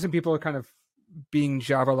I do see some people kind of being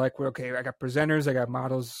Java like, where okay, I got presenters, I got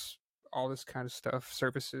models, all this kind of stuff,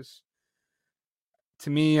 services. To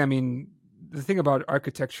me, I mean, the thing about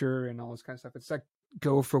architecture and all this kind of stuff, it's like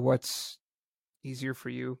go for what's easier for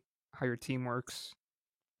you, how your team works.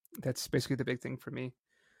 That's basically the big thing for me.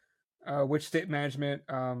 Which state management,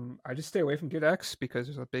 I just stay away from GitX because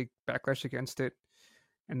there's a big backlash against it,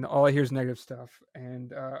 and all I hear is negative stuff.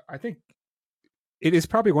 And I think it is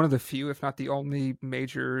probably one of the few, if not the only,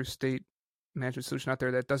 major state management solution out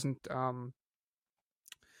there that doesn't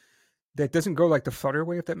go like the Flutter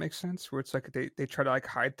way, if that makes sense, where it's like they try to like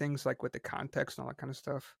hide things like with the context and all that kind of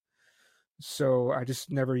stuff. So I just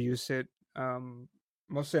never use it.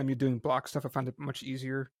 Mostly I'm doing block stuff. I find it much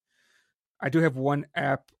easier. I do have one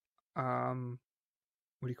app.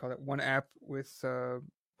 What do you call that? One app with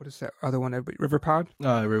what is that other one? Riverpod.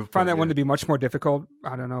 Riverpod. I find that one to be much more difficult.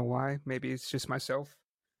 I don't know why. Maybe it's just myself.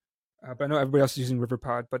 But I know everybody else is using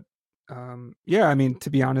Riverpod. But yeah, I mean, to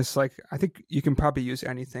be honest, like I think you can probably use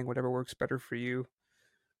anything, whatever works better for you.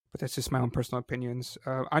 But that's just my own personal opinions.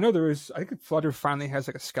 I know I think Flutter finally has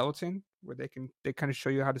like a skeleton where they kind of show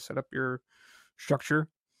you how to set up your structure.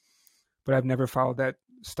 But I've never followed that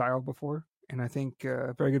style before. And I think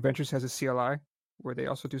Very Good Ventures has a CLI where they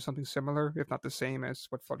also do something similar, if not the same as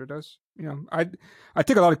what Flutter does. You know, I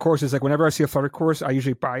take a lot of courses. Like whenever I see a Flutter course, I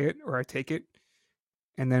usually buy it or I take it,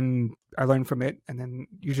 and then I learn from it. And then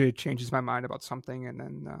usually it changes my mind about something, and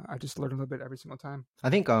then I just learn a little bit every single time. I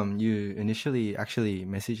think you initially actually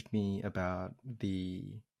messaged me about the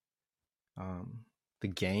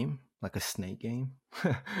game, like a snake game.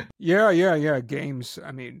 Yeah. Games.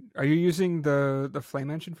 I mean, are you using the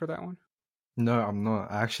Flame engine for that one? No, I'm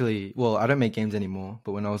not. I don't make games anymore,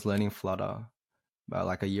 but when I was learning Flutter about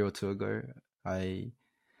like a year or 2 ago, I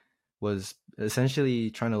was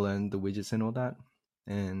essentially trying to learn the widgets and all that.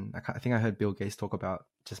 And I think I heard Bill Gates talk about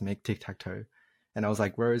just make tic-tac-toe. And I was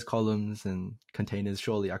like, rows, columns, and containers,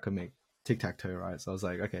 surely I could make tic-tac-toe, right? So I was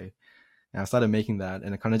like, okay. And I started making that,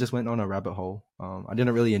 and it kind of just went on a rabbit hole. I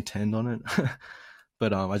didn't really intend on it,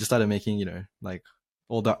 but I just started making, like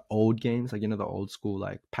all the old games, like, the old school,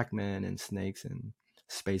 like Pac-Man and Snakes and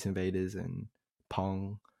Space Invaders and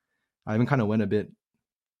Pong. I even kind of went a bit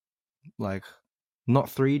like not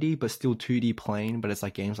 3D, but still 2D plane, but it's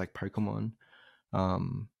like games like Pokemon.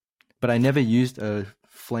 But I never used a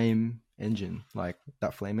Flame engine, like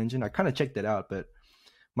that Flame engine. I kind of checked it out, but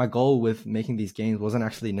my goal with making these games wasn't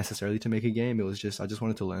actually necessarily to make a game. It was just, I just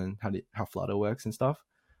wanted to learn how Flutter works and stuff.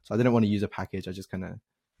 So I didn't want to use a package. I just kind of,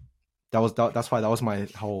 that's why that was my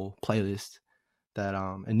whole playlist that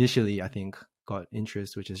initially I think got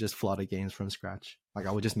interest, which is just Flutter games from scratch. Like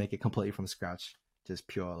I would just make it completely from scratch, just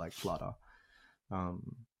pure like Flutter.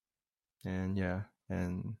 And yeah,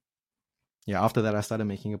 after that I started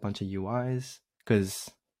making a bunch of UIs because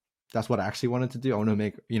that's what I actually wanted to do. I want to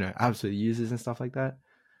make, apps with users and stuff like that.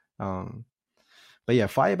 But yeah,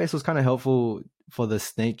 Firebase was kind of helpful for the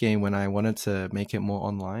Snake game when I wanted to make it more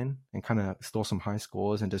online and kind of store some high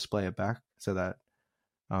scores and display it back so that,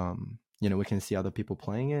 we can see other people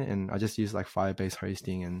playing it. And I just used like Firebase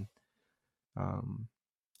hosting and,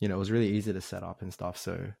 it was really easy to set up and stuff.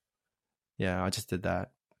 So yeah, I just did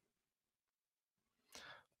that.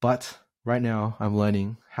 But right now I'm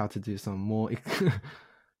learning how to do some more,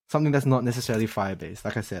 something that's not necessarily Firebase.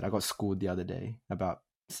 Like I said, I got schooled the other day about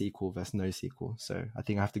SQL versus NoSQL. So I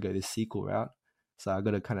think I have to go this SQL route. So I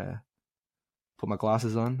got to kind of put my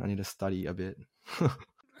glasses on. I need to study a bit.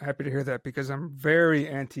 Happy to hear that because I'm very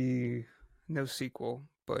anti NoSQL,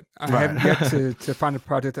 but I haven't yet to find a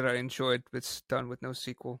project that I enjoyed that's done with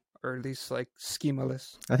NoSQL, or at least like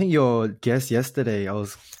schemaless. I think your guest yesterday, I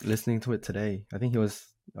was listening to it today. I think he was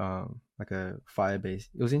like a Firebase.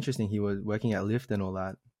 It was interesting. He was working at Lyft and all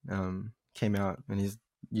that. Came out and he's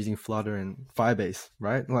using Flutter and Firebase,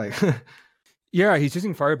 right? Like, yeah, he's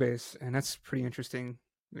using Firebase, and that's pretty interesting.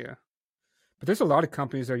 Yeah, But there's a lot of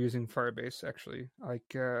companies that are using Firebase actually.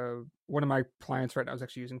 Like one of my clients right now is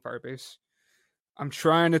actually using Firebase. I'm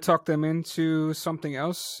trying to talk them into something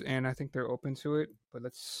else, and I think they're open to it. But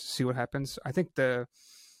let's see what happens. I think the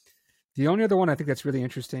only other one I think that's really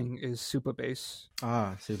interesting is Supabase.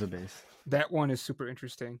 Ah, Supabase. That one is super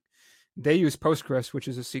interesting. They use Postgres, which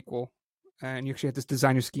is a SQL, and you actually have this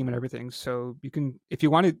designer scheme and everything. So you can, if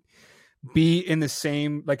you want to be in the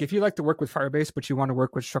same, like if you like to work with Firebase, but you want to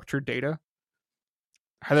work with structured data,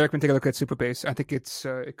 highly recommend take a look at Supabase. I think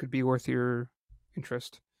it could be worth your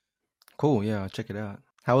interest. Cool. Yeah, I'll check it out.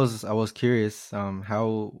 I was curious.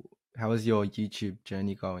 How is your YouTube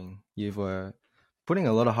journey going? You've putting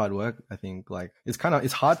a lot of hard work. I think like it's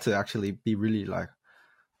hard to actually be really like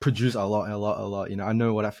produce a lot. You know, I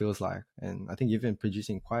know what that feels like, and I think you've been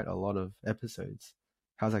producing quite a lot of episodes.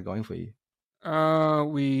 How's that going for you?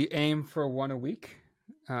 We aim for one a week.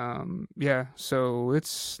 Yeah, so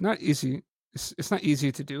it's not easy. It's not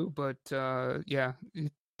easy to do, but yeah,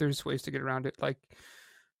 there's ways to get around it. Like,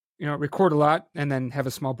 record a lot and then have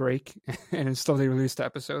a small break and then slowly release the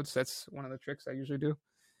episodes. That's one of the tricks I usually do.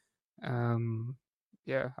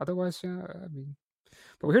 Yeah, otherwise, yeah, I mean,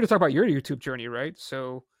 but we're here to talk about your YouTube journey, right?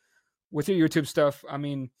 So with your YouTube stuff, I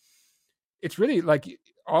mean, it's really like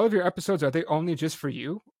all of your episodes, are they only just for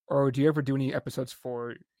you, or do you ever do any episodes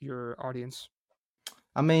for your audience?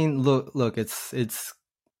 I mean, look, it's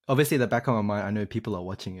obviously the back of my mind. I know people are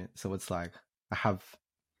watching it, so it's like I have.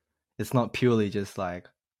 It's not purely just like,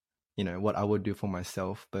 what I would do for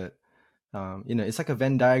myself, but it's like a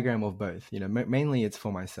Venn diagram of both. Mainly it's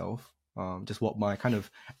for myself. Just what my kind of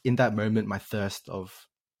in that moment, my thirst of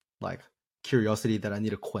like curiosity that I need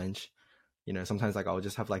to quench. Sometimes like I'll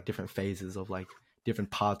just have like different phases of like different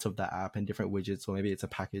parts of the app and different widgets, or maybe it's a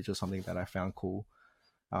package or something that I found cool.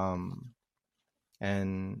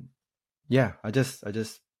 And yeah, I just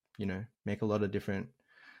make a lot of different,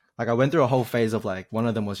 like I went through a whole phase of like one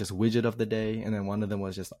of them was just widget of the day, and then one of them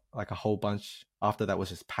was just like a whole bunch after that was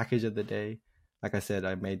just package of the day. Like I said,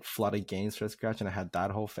 I made Flutter games from scratch and I had that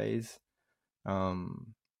whole phase.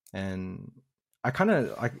 And I kind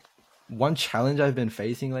of like one challenge I've been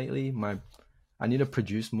facing lately, I need to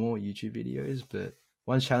produce more YouTube videos, but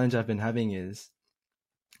one challenge I've been having is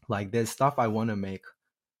like there's stuff I want to make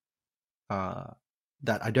that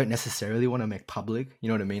I don't necessarily want to make public. You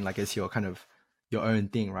know what I mean? Like it's your kind of your own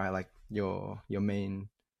thing, right? Like your main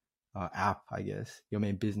app, I guess, your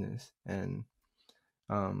main business. And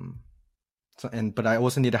but I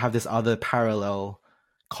also need to have this other parallel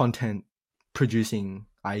content producing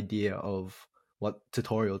idea of what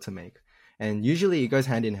tutorial to make. And usually it goes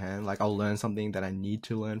hand in hand. Like I'll learn something that I need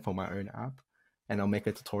to learn for my own app and I'll make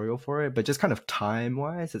a tutorial for it. But just kind of time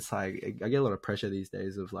wise, it's like I get a lot of pressure these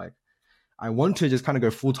days of like, I want to just kind of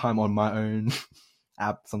go full time on my own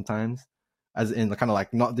app sometimes, as in kind of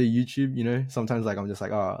like not the YouTube, sometimes like I'm just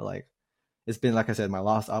like, oh, like it's been, like I said, my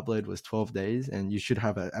last upload was 12 days and you should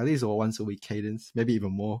have at least a once a week cadence, maybe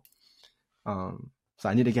even more. So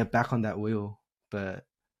I need to get back on that wheel, but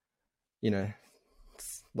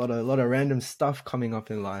it's a lot of random stuff coming up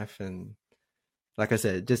in life. And like I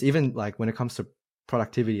said, just even like when it comes to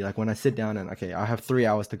productivity, like when I sit down and okay, I have 3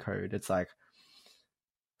 hours to code, it's like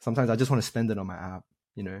sometimes I just want to spend it on my app,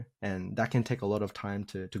 and that can take a lot of time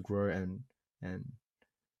to grow and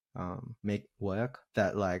make work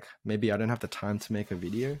that like maybe I don't have the time to make a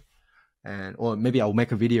video, or maybe I'll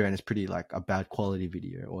make a video and it's pretty like a bad quality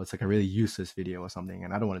video, or it's like a really useless video or something,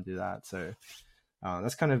 and I don't want to do that. So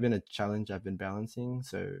that's kind of been a challenge I've been balancing.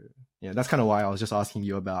 So yeah, that's kind of why I was just asking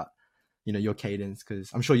you about your cadence,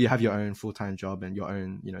 because I'm sure you have your own full-time job and your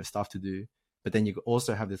own stuff to do, but then you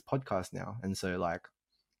also have this podcast now, and so like,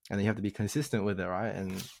 and then you have to be consistent with it, right?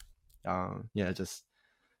 And yeah, just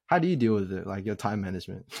how do you deal with it, like your time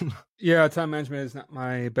management? Yeah, time management is not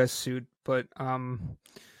my best suit, but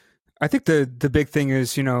I think the big thing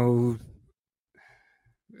is you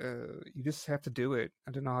just have to do it.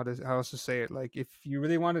 I don't know how else to say it. Like if you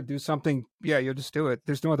really want to do something, yeah, you'll just do it.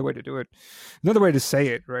 There's no other way to do it. Another way to say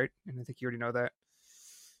it, right? And I think you already know that.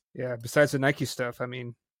 Yeah. Besides the Nike stuff, I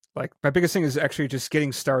mean, like my biggest thing is actually just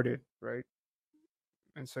getting started, right?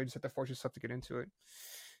 And so you just have to force yourself to get into it.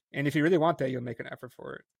 And if you really want that, you'll make an effort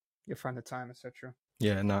for it. You'll find the time, etc.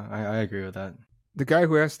 Yeah, no, I agree with that. The guy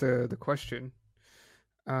who asked the question,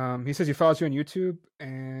 he says he follows you on YouTube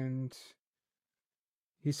and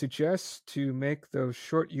he suggests to make those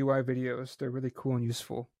short UI videos. They're really cool and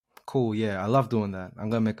useful. Cool, yeah, I love doing that. I'm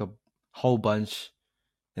gonna make a whole bunch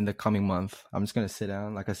in the coming month. I'm just gonna sit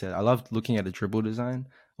down. Like I said, I love looking at the Dribbble design,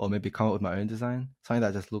 or maybe come up with my own design, something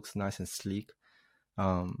that just looks nice and sleek.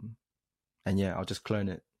 And yeah, I'll just clone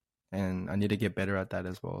it, and I need to get better at that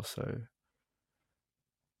as well. So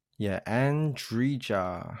Yeah,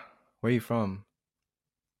 Andrija. Where are you from?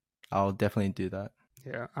 I'll definitely do that.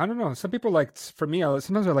 Yeah, I don't know. Some people like, for me,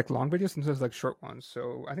 sometimes I like long videos, sometimes I like short ones.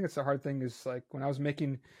 So I think it's the hard thing is like when I was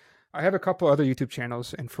making, I have a couple other YouTube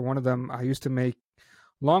channels, and for one of them, I used to make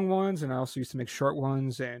long ones, and I also used to make short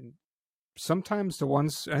ones. And sometimes the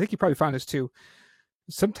ones, I think you probably found this too.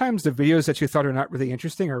 Sometimes the videos that you thought are not really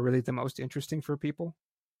interesting are really the most interesting for people.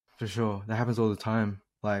 For sure. That happens all the time.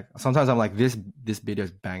 Like sometimes I'm like, this video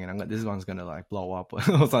is banging. This one's gonna like blow up or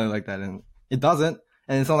something like that, and it doesn't.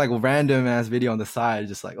 And it's not like a random ass video on the side,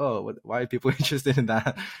 just like, oh, why are people interested in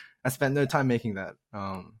that? I spent no time making that.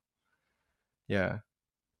 Yeah,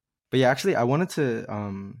 but yeah, actually, I wanted to.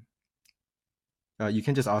 You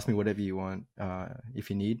can just ask me whatever you want, if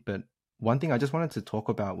you need. But one thing I just wanted to talk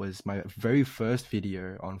about was my very first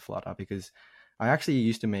video on Flutter, because I actually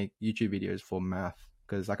used to make YouTube videos for math.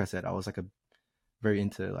 Because, like I said, I was like a very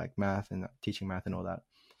into like math and teaching math and all that.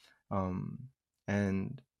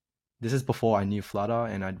 And this is before I knew Flutter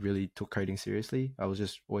and I really took coding seriously. I was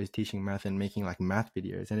just always teaching math and making like math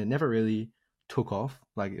videos, and it never really took off.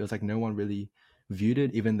 Like it was like no one really viewed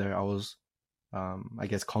it, even though I was, I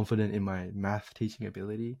guess, confident in my math teaching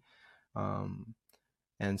ability. Um,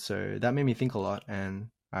 and so that made me think a lot. And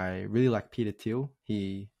I really like Peter Thiel.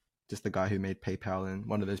 He just the guy who made PayPal and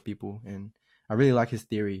one of those people. And I really like his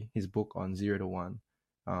theory, his book on 0 to 1,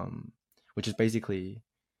 um, which is basically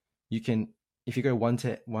you can, if you go one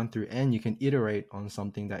through n, you can iterate on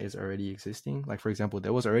something that is already existing. Like for example,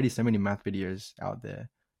 there was already so many math videos out there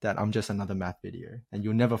that I'm just another math video, and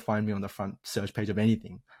you'll never find me on the front search page of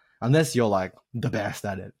anything unless you're like the best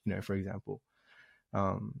at it, for example.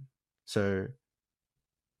 So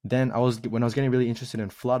then when I was getting really interested in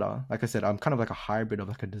Flutter, like I said, I'm kind of like a hybrid of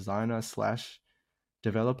like a designer slash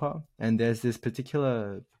developer, and there's this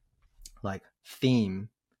particular like theme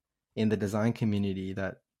in the design community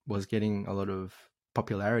that was getting a lot of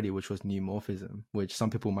popularity, which was neumorphism, which some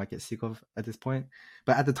people might get sick of at this point.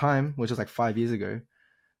 But at the time, which was like 5 years ago,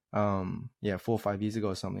 yeah, 4 or 5 years ago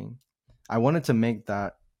or something, I wanted to make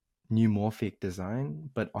that neumorphic design,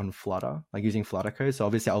 but on Flutter, like using Flutter code. So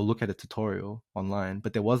obviously I'll look at a tutorial online,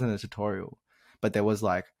 but there wasn't a tutorial, but there was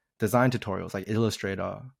like design tutorials, like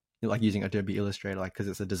Illustrator, like using Adobe Illustrator, like, cause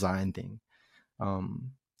it's a design thing.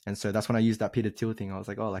 And so that's when I used that Peter Thiel thing. I was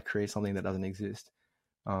like, oh, like create something that doesn't exist.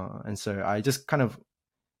 And so I just kind of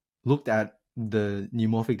looked at the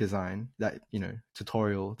neumorphic design, that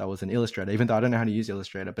tutorial that was in Illustrator, even though I don't know how to use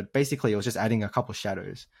Illustrator, but basically it was just adding a couple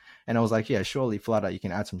shadows. And I was like, yeah, surely Flutter, you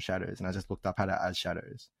can add some shadows. And I just looked up how to add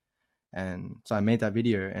shadows. And so I made that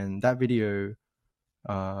video, and that video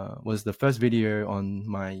was the first video on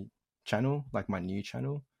my channel, like my new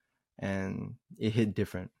channel, and it hit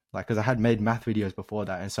different. Like, because I had made math videos before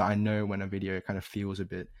that, and so I know when a video kind of feels a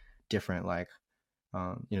bit different, like,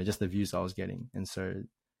 just the views I was getting. And so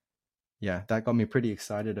yeah, that got me pretty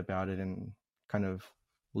excited about it and kind of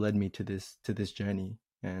led me to this journey.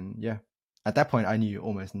 And yeah, at that point I knew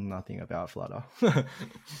almost nothing about Flutter.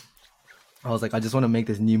 I was like, I just want to make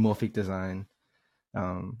this neumorphic design.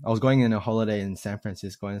 I was going in a holiday in San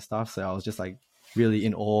Francisco and stuff, so I was just like really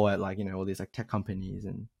in awe at like all these like tech companies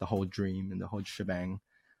and the whole dream and the whole shebang.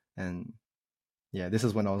 And yeah, this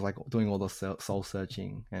is when I was like doing all the soul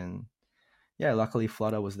searching, and yeah, luckily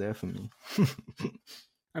Flutter was there for me.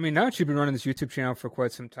 I mean, now that you've been running this YouTube channel for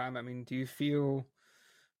quite some time, I mean, do you feel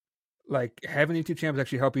like having a YouTube channel has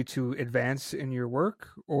actually helped you to advance in your work,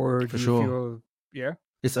 or For do you sure. feel, yeah?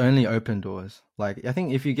 It's only open doors. Like I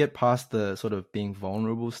think if you get past the sort of being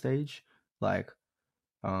vulnerable stage, like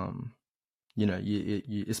um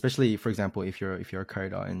you especially, for example, if you're a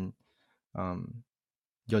coder and um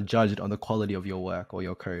you're judged on the quality of your work or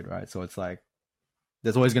your code, right? So it's like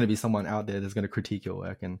there's always going to be someone out there that's going to critique your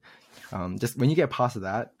work. And just when you get past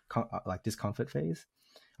that like discomfort phase,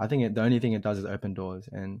 I think the only thing it does is open doors.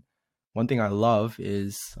 And one thing I love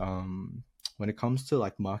is when it comes to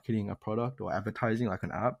like marketing a product or advertising like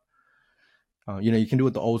an app, you can do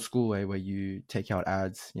it the old school way where you take out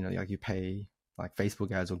ads, like you pay like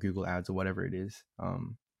Facebook ads or Google ads or whatever it is.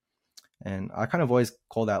 And I kind of always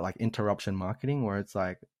call that like interruption marketing, where it's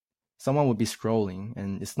like someone would be scrolling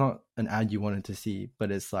and it's not an ad you wanted to see,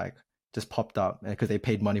 but it's like just popped up because they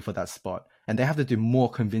paid money for that spot, and they have to do more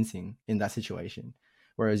convincing in that situation.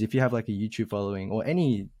 Whereas if you have like a YouTube following or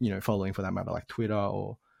any, following for that matter, like Twitter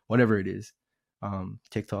or whatever it is,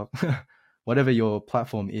 TikTok, whatever your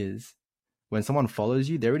platform is, when someone follows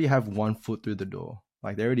you, they already have one foot through the door.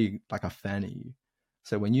 Like they're already like a fan of you.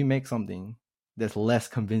 So when you make something, there's less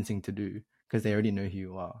convincing to do because they already know who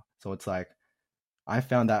you are. So it's like, I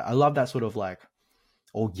found that I love that sort of like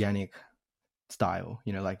organic style,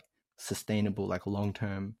 like sustainable, like long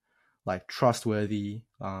term. like trustworthy.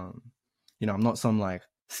 I'm not some like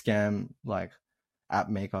scam like app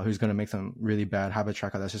maker who's going to make some really bad habit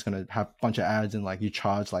tracker that's just going to have a bunch of ads and like you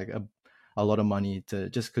charge like a lot of money to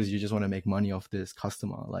just because you just want to make money off this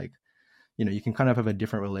customer. Like, you can kind of have a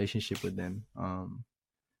different relationship with them.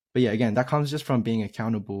 But yeah, again, that comes just from being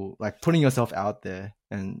accountable, like putting yourself out there,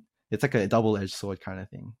 and it's like a double-edged sword kind of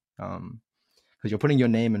thing. Because you're putting your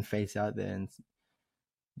name and face out there, and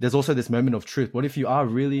there's also this moment of truth. What if you are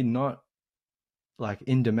really not like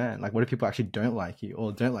in demand? Like, what if people actually don't like you,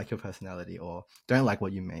 or don't like your personality, or don't like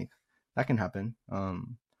what you make? That can happen.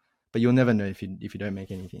 But you'll never know if you don't make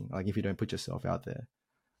anything, like if you don't put yourself out there.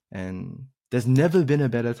 And there's never been a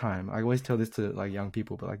better time. I always tell this to like young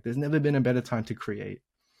people, but like there's never been a better time to create.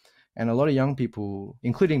 And a lot of young people,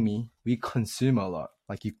 including me, we consume a lot.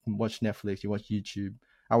 Like you can watch Netflix, you watch YouTube.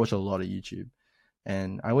 I watch a lot of YouTube,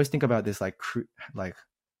 and I always think about this like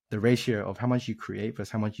the ratio of how much you create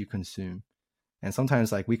versus how much you consume. And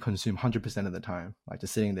sometimes like we consume 100% of the time, like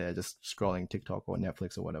just sitting there, just scrolling TikTok or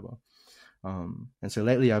Netflix or whatever. And so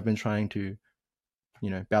lately I've been trying to,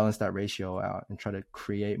 balance that ratio out and try to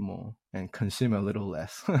create more and consume a little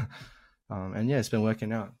less. And yeah, it's been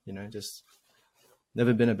working out, just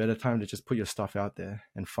never been a better time to just put your stuff out there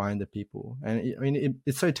and find the people. And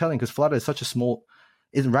it's so telling because Flutter is such a small,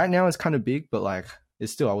 right now it's kind of big, but like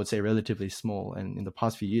it's still, I would say, relatively small. And in the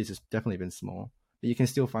past few years, it's definitely been small, but you can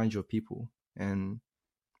still find your people. And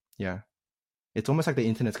yeah, it's almost like the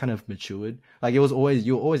internet's kind of matured. Like you were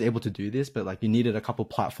always able to do this, but like you needed a couple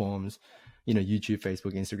platforms, YouTube,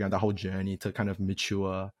 Facebook, Instagram, the whole journey to kind of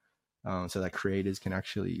mature, so that creators can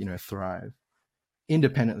actually, thrive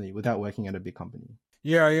independently without working at a big company.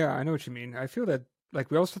 Yeah, I know what you mean. I feel that like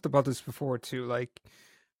we also talked about this before too. Like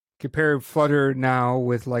compare Flutter now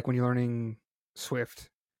with like when you're learning Swift.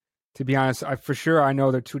 To be honest, I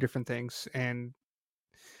know they're two different things, and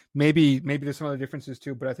maybe there's some other differences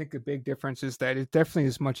too. But I think the big difference is that it definitely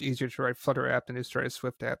is much easier to write Flutter app than it is to write a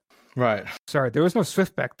Swift app. Right. Sorry, there was no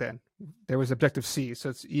Swift back then. There was Objective C, so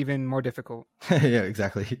it's even more difficult. Yeah,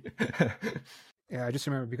 exactly. Yeah, I just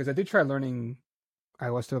remember because I did try learning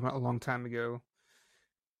iOS development a long time ago.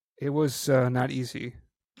 It was not easy.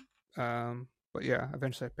 But yeah,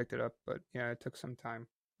 eventually I picked it up. But yeah, it took some time.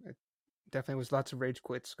 It definitely was lots of rage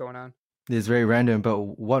quits going on. It's very random, but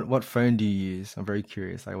what phone do you use? I'm very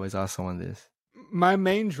curious. I always ask someone this. My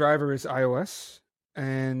main driver is iOS,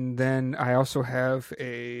 and then I also have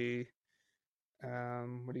a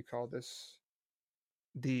what do you call this?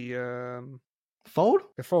 Fold?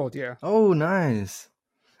 The Fold, yeah. Oh, nice.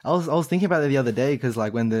 I was thinking about it the other day because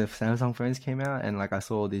like when the Samsung phones came out and like I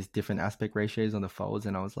saw all these different aspect ratios on the folds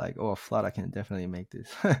and I was like, oh, Flutter can definitely make this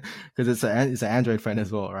because it's an Android phone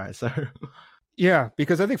as well, right? So Yeah,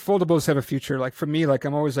 because I think foldables have a future. Like for me, like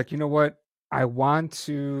I'm always like, you know what? I want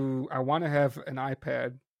to have an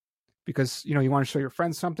iPad because you want to show your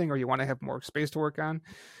friends something or you want to have more space to work on.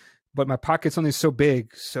 But my pocket's only so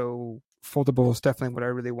big, so foldable is definitely what I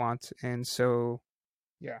really want. And so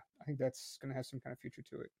yeah, I think that's gonna have some kind of future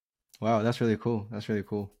to it. wow, that's really cool. That's really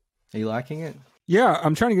cool. Are you liking it? Yeah,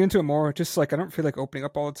 I'm trying to get into it more. Just like I don't feel like opening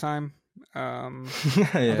up all the time. Yeah.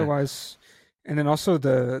 Otherwise, and then also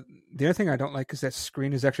the other thing I don't like is that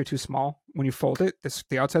screen is actually too small when you fold it.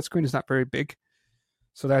 The outside screen is not very big,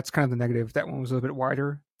 so that's kind of the negative. If that one was a little bit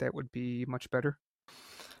wider, that would be much better.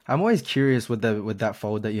 I'm always curious with that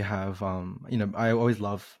fold that you have. I always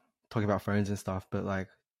love talking about phones and stuff, but like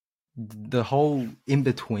the whole in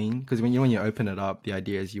between, because when you open it up, the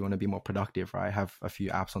idea is you want to be more productive, right? Have a few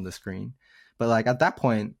apps on the screen, but like at that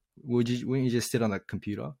point, wouldn't you just sit on the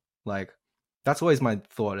computer? Like that's always my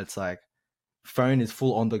thought. It's like phone is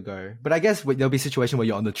full on the go, but I guess there'll be a situation where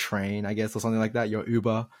you're on the train, I guess, or something like that. You're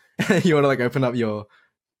Uber, you want to like open up your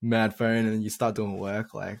mad phone and you start doing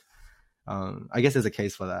work. Like, I guess there's a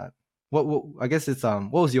case for that. What I guess it's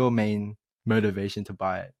what was your main motivation to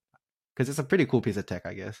buy it? Because it's a pretty cool piece of tech,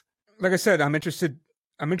 I guess. Like I said, I'm interested.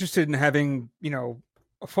 I'm interested in having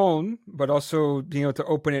a phone, but also being able to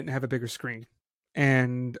open it and have a bigger screen.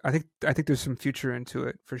 And I think there's some future into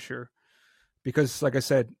it for sure. Because, like I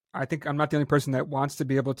said, I think I'm not the only person that wants to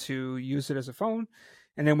be able to use it as a phone.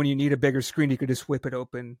 And then when you need a bigger screen, you could just whip it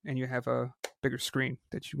open and you have a bigger screen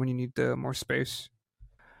when you need more space.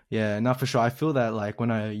 Yeah, not for sure. I feel that like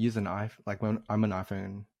when I use like when I'm an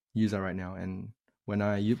iPhone user right now, and when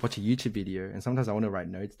I watch a YouTube video, and sometimes I want to write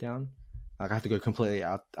notes down, like I have to go completely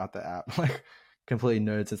out the app, like completely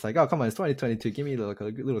notes. It's like, oh come on, it's 2022. Give me like a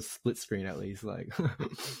little split screen at least, like.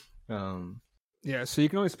 um, Yeah, so you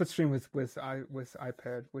can only split screen with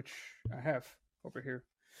iPad, which I have over here.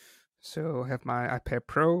 So I have my iPad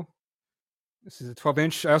Pro. This is a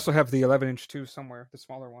 12-inch. I also have the 11-inch too somewhere, the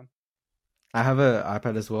smaller one. I have a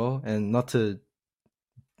iPad as well, and not to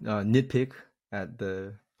nitpick at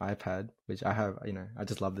the iPad, which I have, I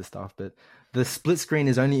just love this stuff, but the split screen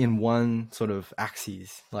is only in one sort of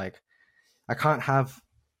axis. Like, I can't have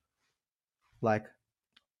like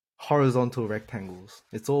horizontal rectangles.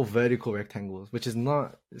 It's all vertical rectangles, which is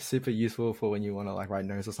not super useful for when you want to like write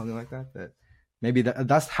notes or something like that. But maybe that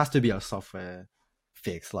has to be a software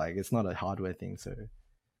fix. Like, it's not a hardware thing, so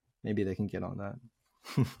maybe they can get on that.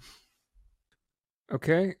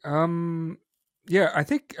 Okay. Yeah, I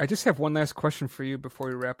think I just have one last question for you before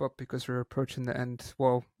we wrap up because we're approaching the end.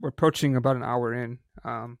 Well, we're approaching about an hour in.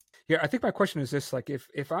 Yeah, I think my question is this: like,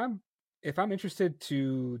 if I'm interested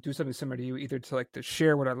to do something similar to you, either to like to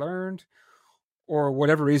share what I learned, or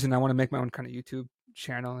whatever reason I want to make my own kind of YouTube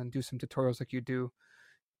channel and do some tutorials like you do,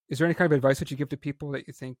 is there any kind of advice that you give to people that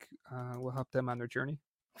you think will help them on their journey?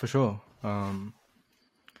 For sure. I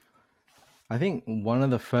think one of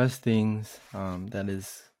the first things that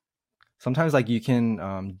is sometimes like you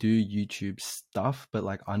can do YouTube stuff, but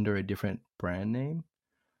like under a different brand name,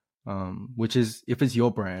 which is if it's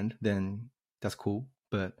your brand, then that's cool.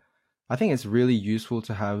 But I think it's really useful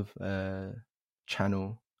to have a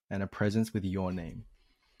channel and a presence with your name,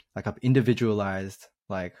 like I've individualized,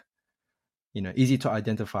 like easy to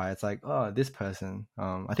identify. It's like, oh, this person.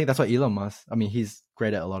 I think that's what Elon Musk. I mean, he's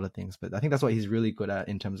great at a lot of things, but I think that's what he's really good at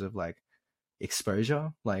in terms of like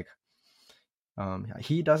exposure. Like,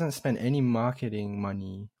 he doesn't spend any marketing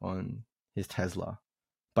money on his Tesla,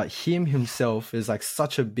 but him himself is like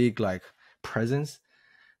such a big like presence.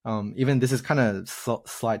 Even this is kind of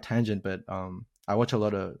slight tangent, but I watch a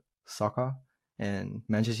lot of soccer, and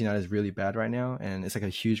Manchester United is really bad right now, and it's like a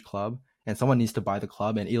huge club, and someone needs to buy the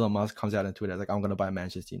club, and Elon Musk comes out on Twitter like, I'm gonna buy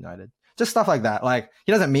Manchester United, just stuff like that. Like,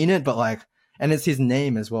 he doesn't mean it, but like, and it's his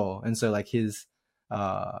name as well, and so like his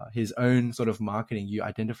own sort of marketing, you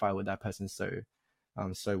identify with that person so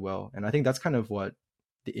well, and I think that's kind of what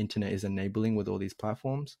the internet is enabling with all these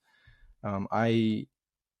platforms. I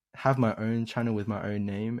have my own channel with my own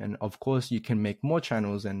name, and of course you can make more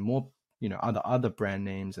channels and more other brand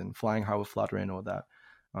names and flying high with Flutter and all that,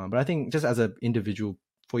 but I think just as an individual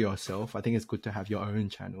for yourself, I think it's good to have your own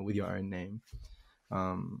channel with your own name.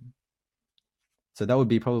 So that would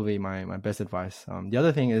be probably my best advice. The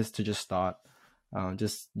other thing is to just start.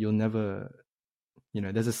 Just you'll never,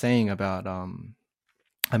 there's a saying about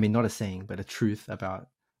I mean, not a saying, but a truth about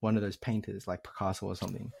one of those painters like Picasso or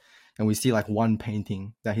something. And we see like one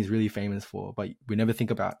painting that he's really famous for, but we never think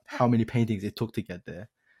about how many paintings it took to get there.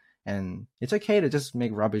 And it's okay to just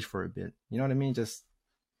make rubbish for a bit. You know what I mean? Just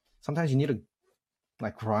sometimes you need to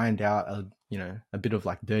like grind out a bit of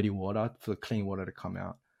like dirty water for the clean water to come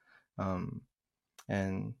out.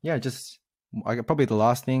 And yeah, just probably the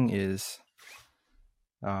last thing is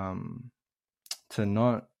to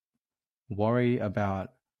not worry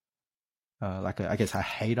about I guess a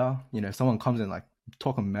hater. If someone comes and like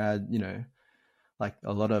talking mad, like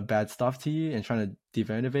a lot of bad stuff to you and trying to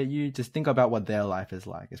demotivate you, just think about what their life is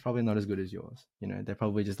like. It's probably not as good as yours. They're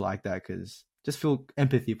probably just like that because just feel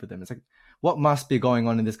empathy for them. It's like, what must be going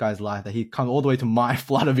on in this guy's life that he comes all the way to my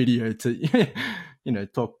Flutter video to,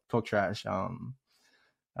 talk trash. So,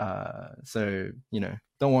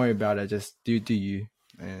 don't worry about it. Just do you.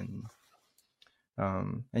 And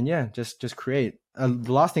yeah, just create.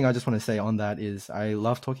 The last thing I just want to say on that is I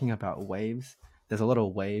love talking about waves. There's a lot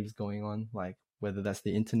of waves going on, like whether that's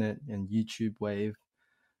the internet and YouTube wave,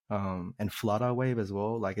 and Flutter wave as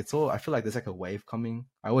well. Like, it's all, I feel like there's like a wave coming.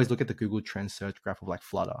 I always look at the Google Trends search graph of like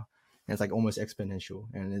Flutter, and it's like almost exponential,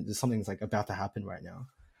 and there's something that's like about to happen right now.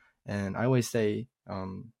 And I always say,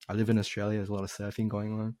 I live in Australia. There's a lot of surfing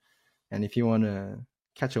going on, and if you want to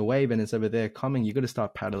catch a wave and it's over there coming, you got to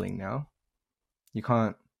start paddling now. You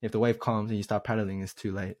can't, if the wave comes and you start paddling, it's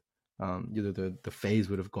too late. The phase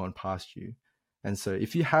would have gone past you. And so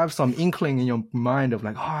if you have some inkling in your mind of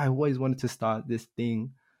like, oh, I always wanted to start this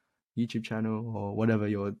thing, YouTube channel or whatever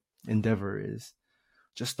your endeavor is,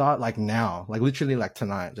 just start like now, like literally like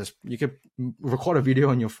tonight. Just, you could record a video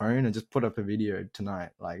on your phone and just put up a video tonight.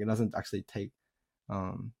 Like, it doesn't actually take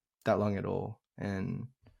that long at all. And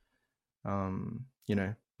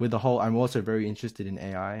with the whole, I'm also very interested in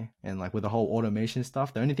AI, and like with the whole automation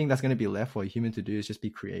stuff, the only thing that's going to be left for a human to do is just be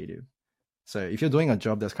creative. So if you're doing a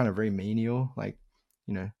job that's kind of very menial, like,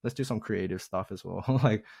 let's do some creative stuff as well.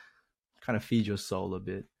 Like, kind of feed your soul a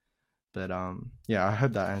bit. But yeah, I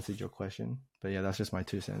hope that answered your question. But yeah, that's just my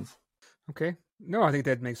 2 cents. Okay. No, I think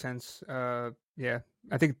that makes sense. Yeah,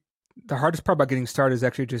 I think the hardest part about getting started is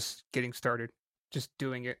actually just getting started, just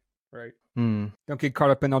doing it, right? Don't get caught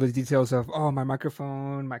up in all the details of, my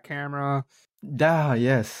microphone, my camera.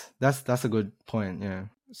 Yes, that's a good point. Yeah.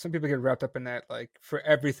 some people get wrapped up in that, like for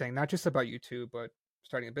everything, not just about YouTube, but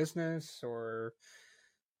starting a business or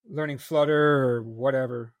learning Flutter or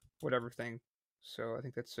whatever thing. So I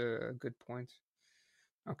think that's a good point.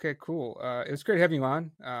 Okay, cool. It was great having you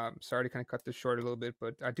on. Sorry to kind of cut this short a little bit,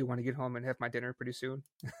 but I do want to get home and have my dinner pretty soon.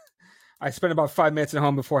 I spent about 5 minutes at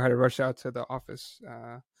home before I had to rush out to the office.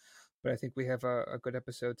 But I think we have a good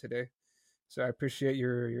episode today. So I appreciate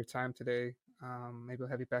your time today. Maybe I'll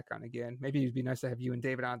have you back on again. Maybe it'd be nice to have you and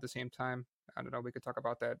David on at the same time. I don't know. We could talk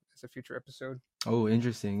about that as a future episode. Oh,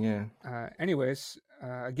 interesting. Yeah. Anyways,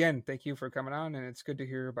 again, thank you for coming on, and it's good to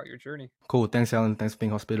hear about your journey. Cool. Thanks, Alan. Thanks for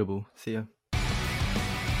being hospitable. See ya.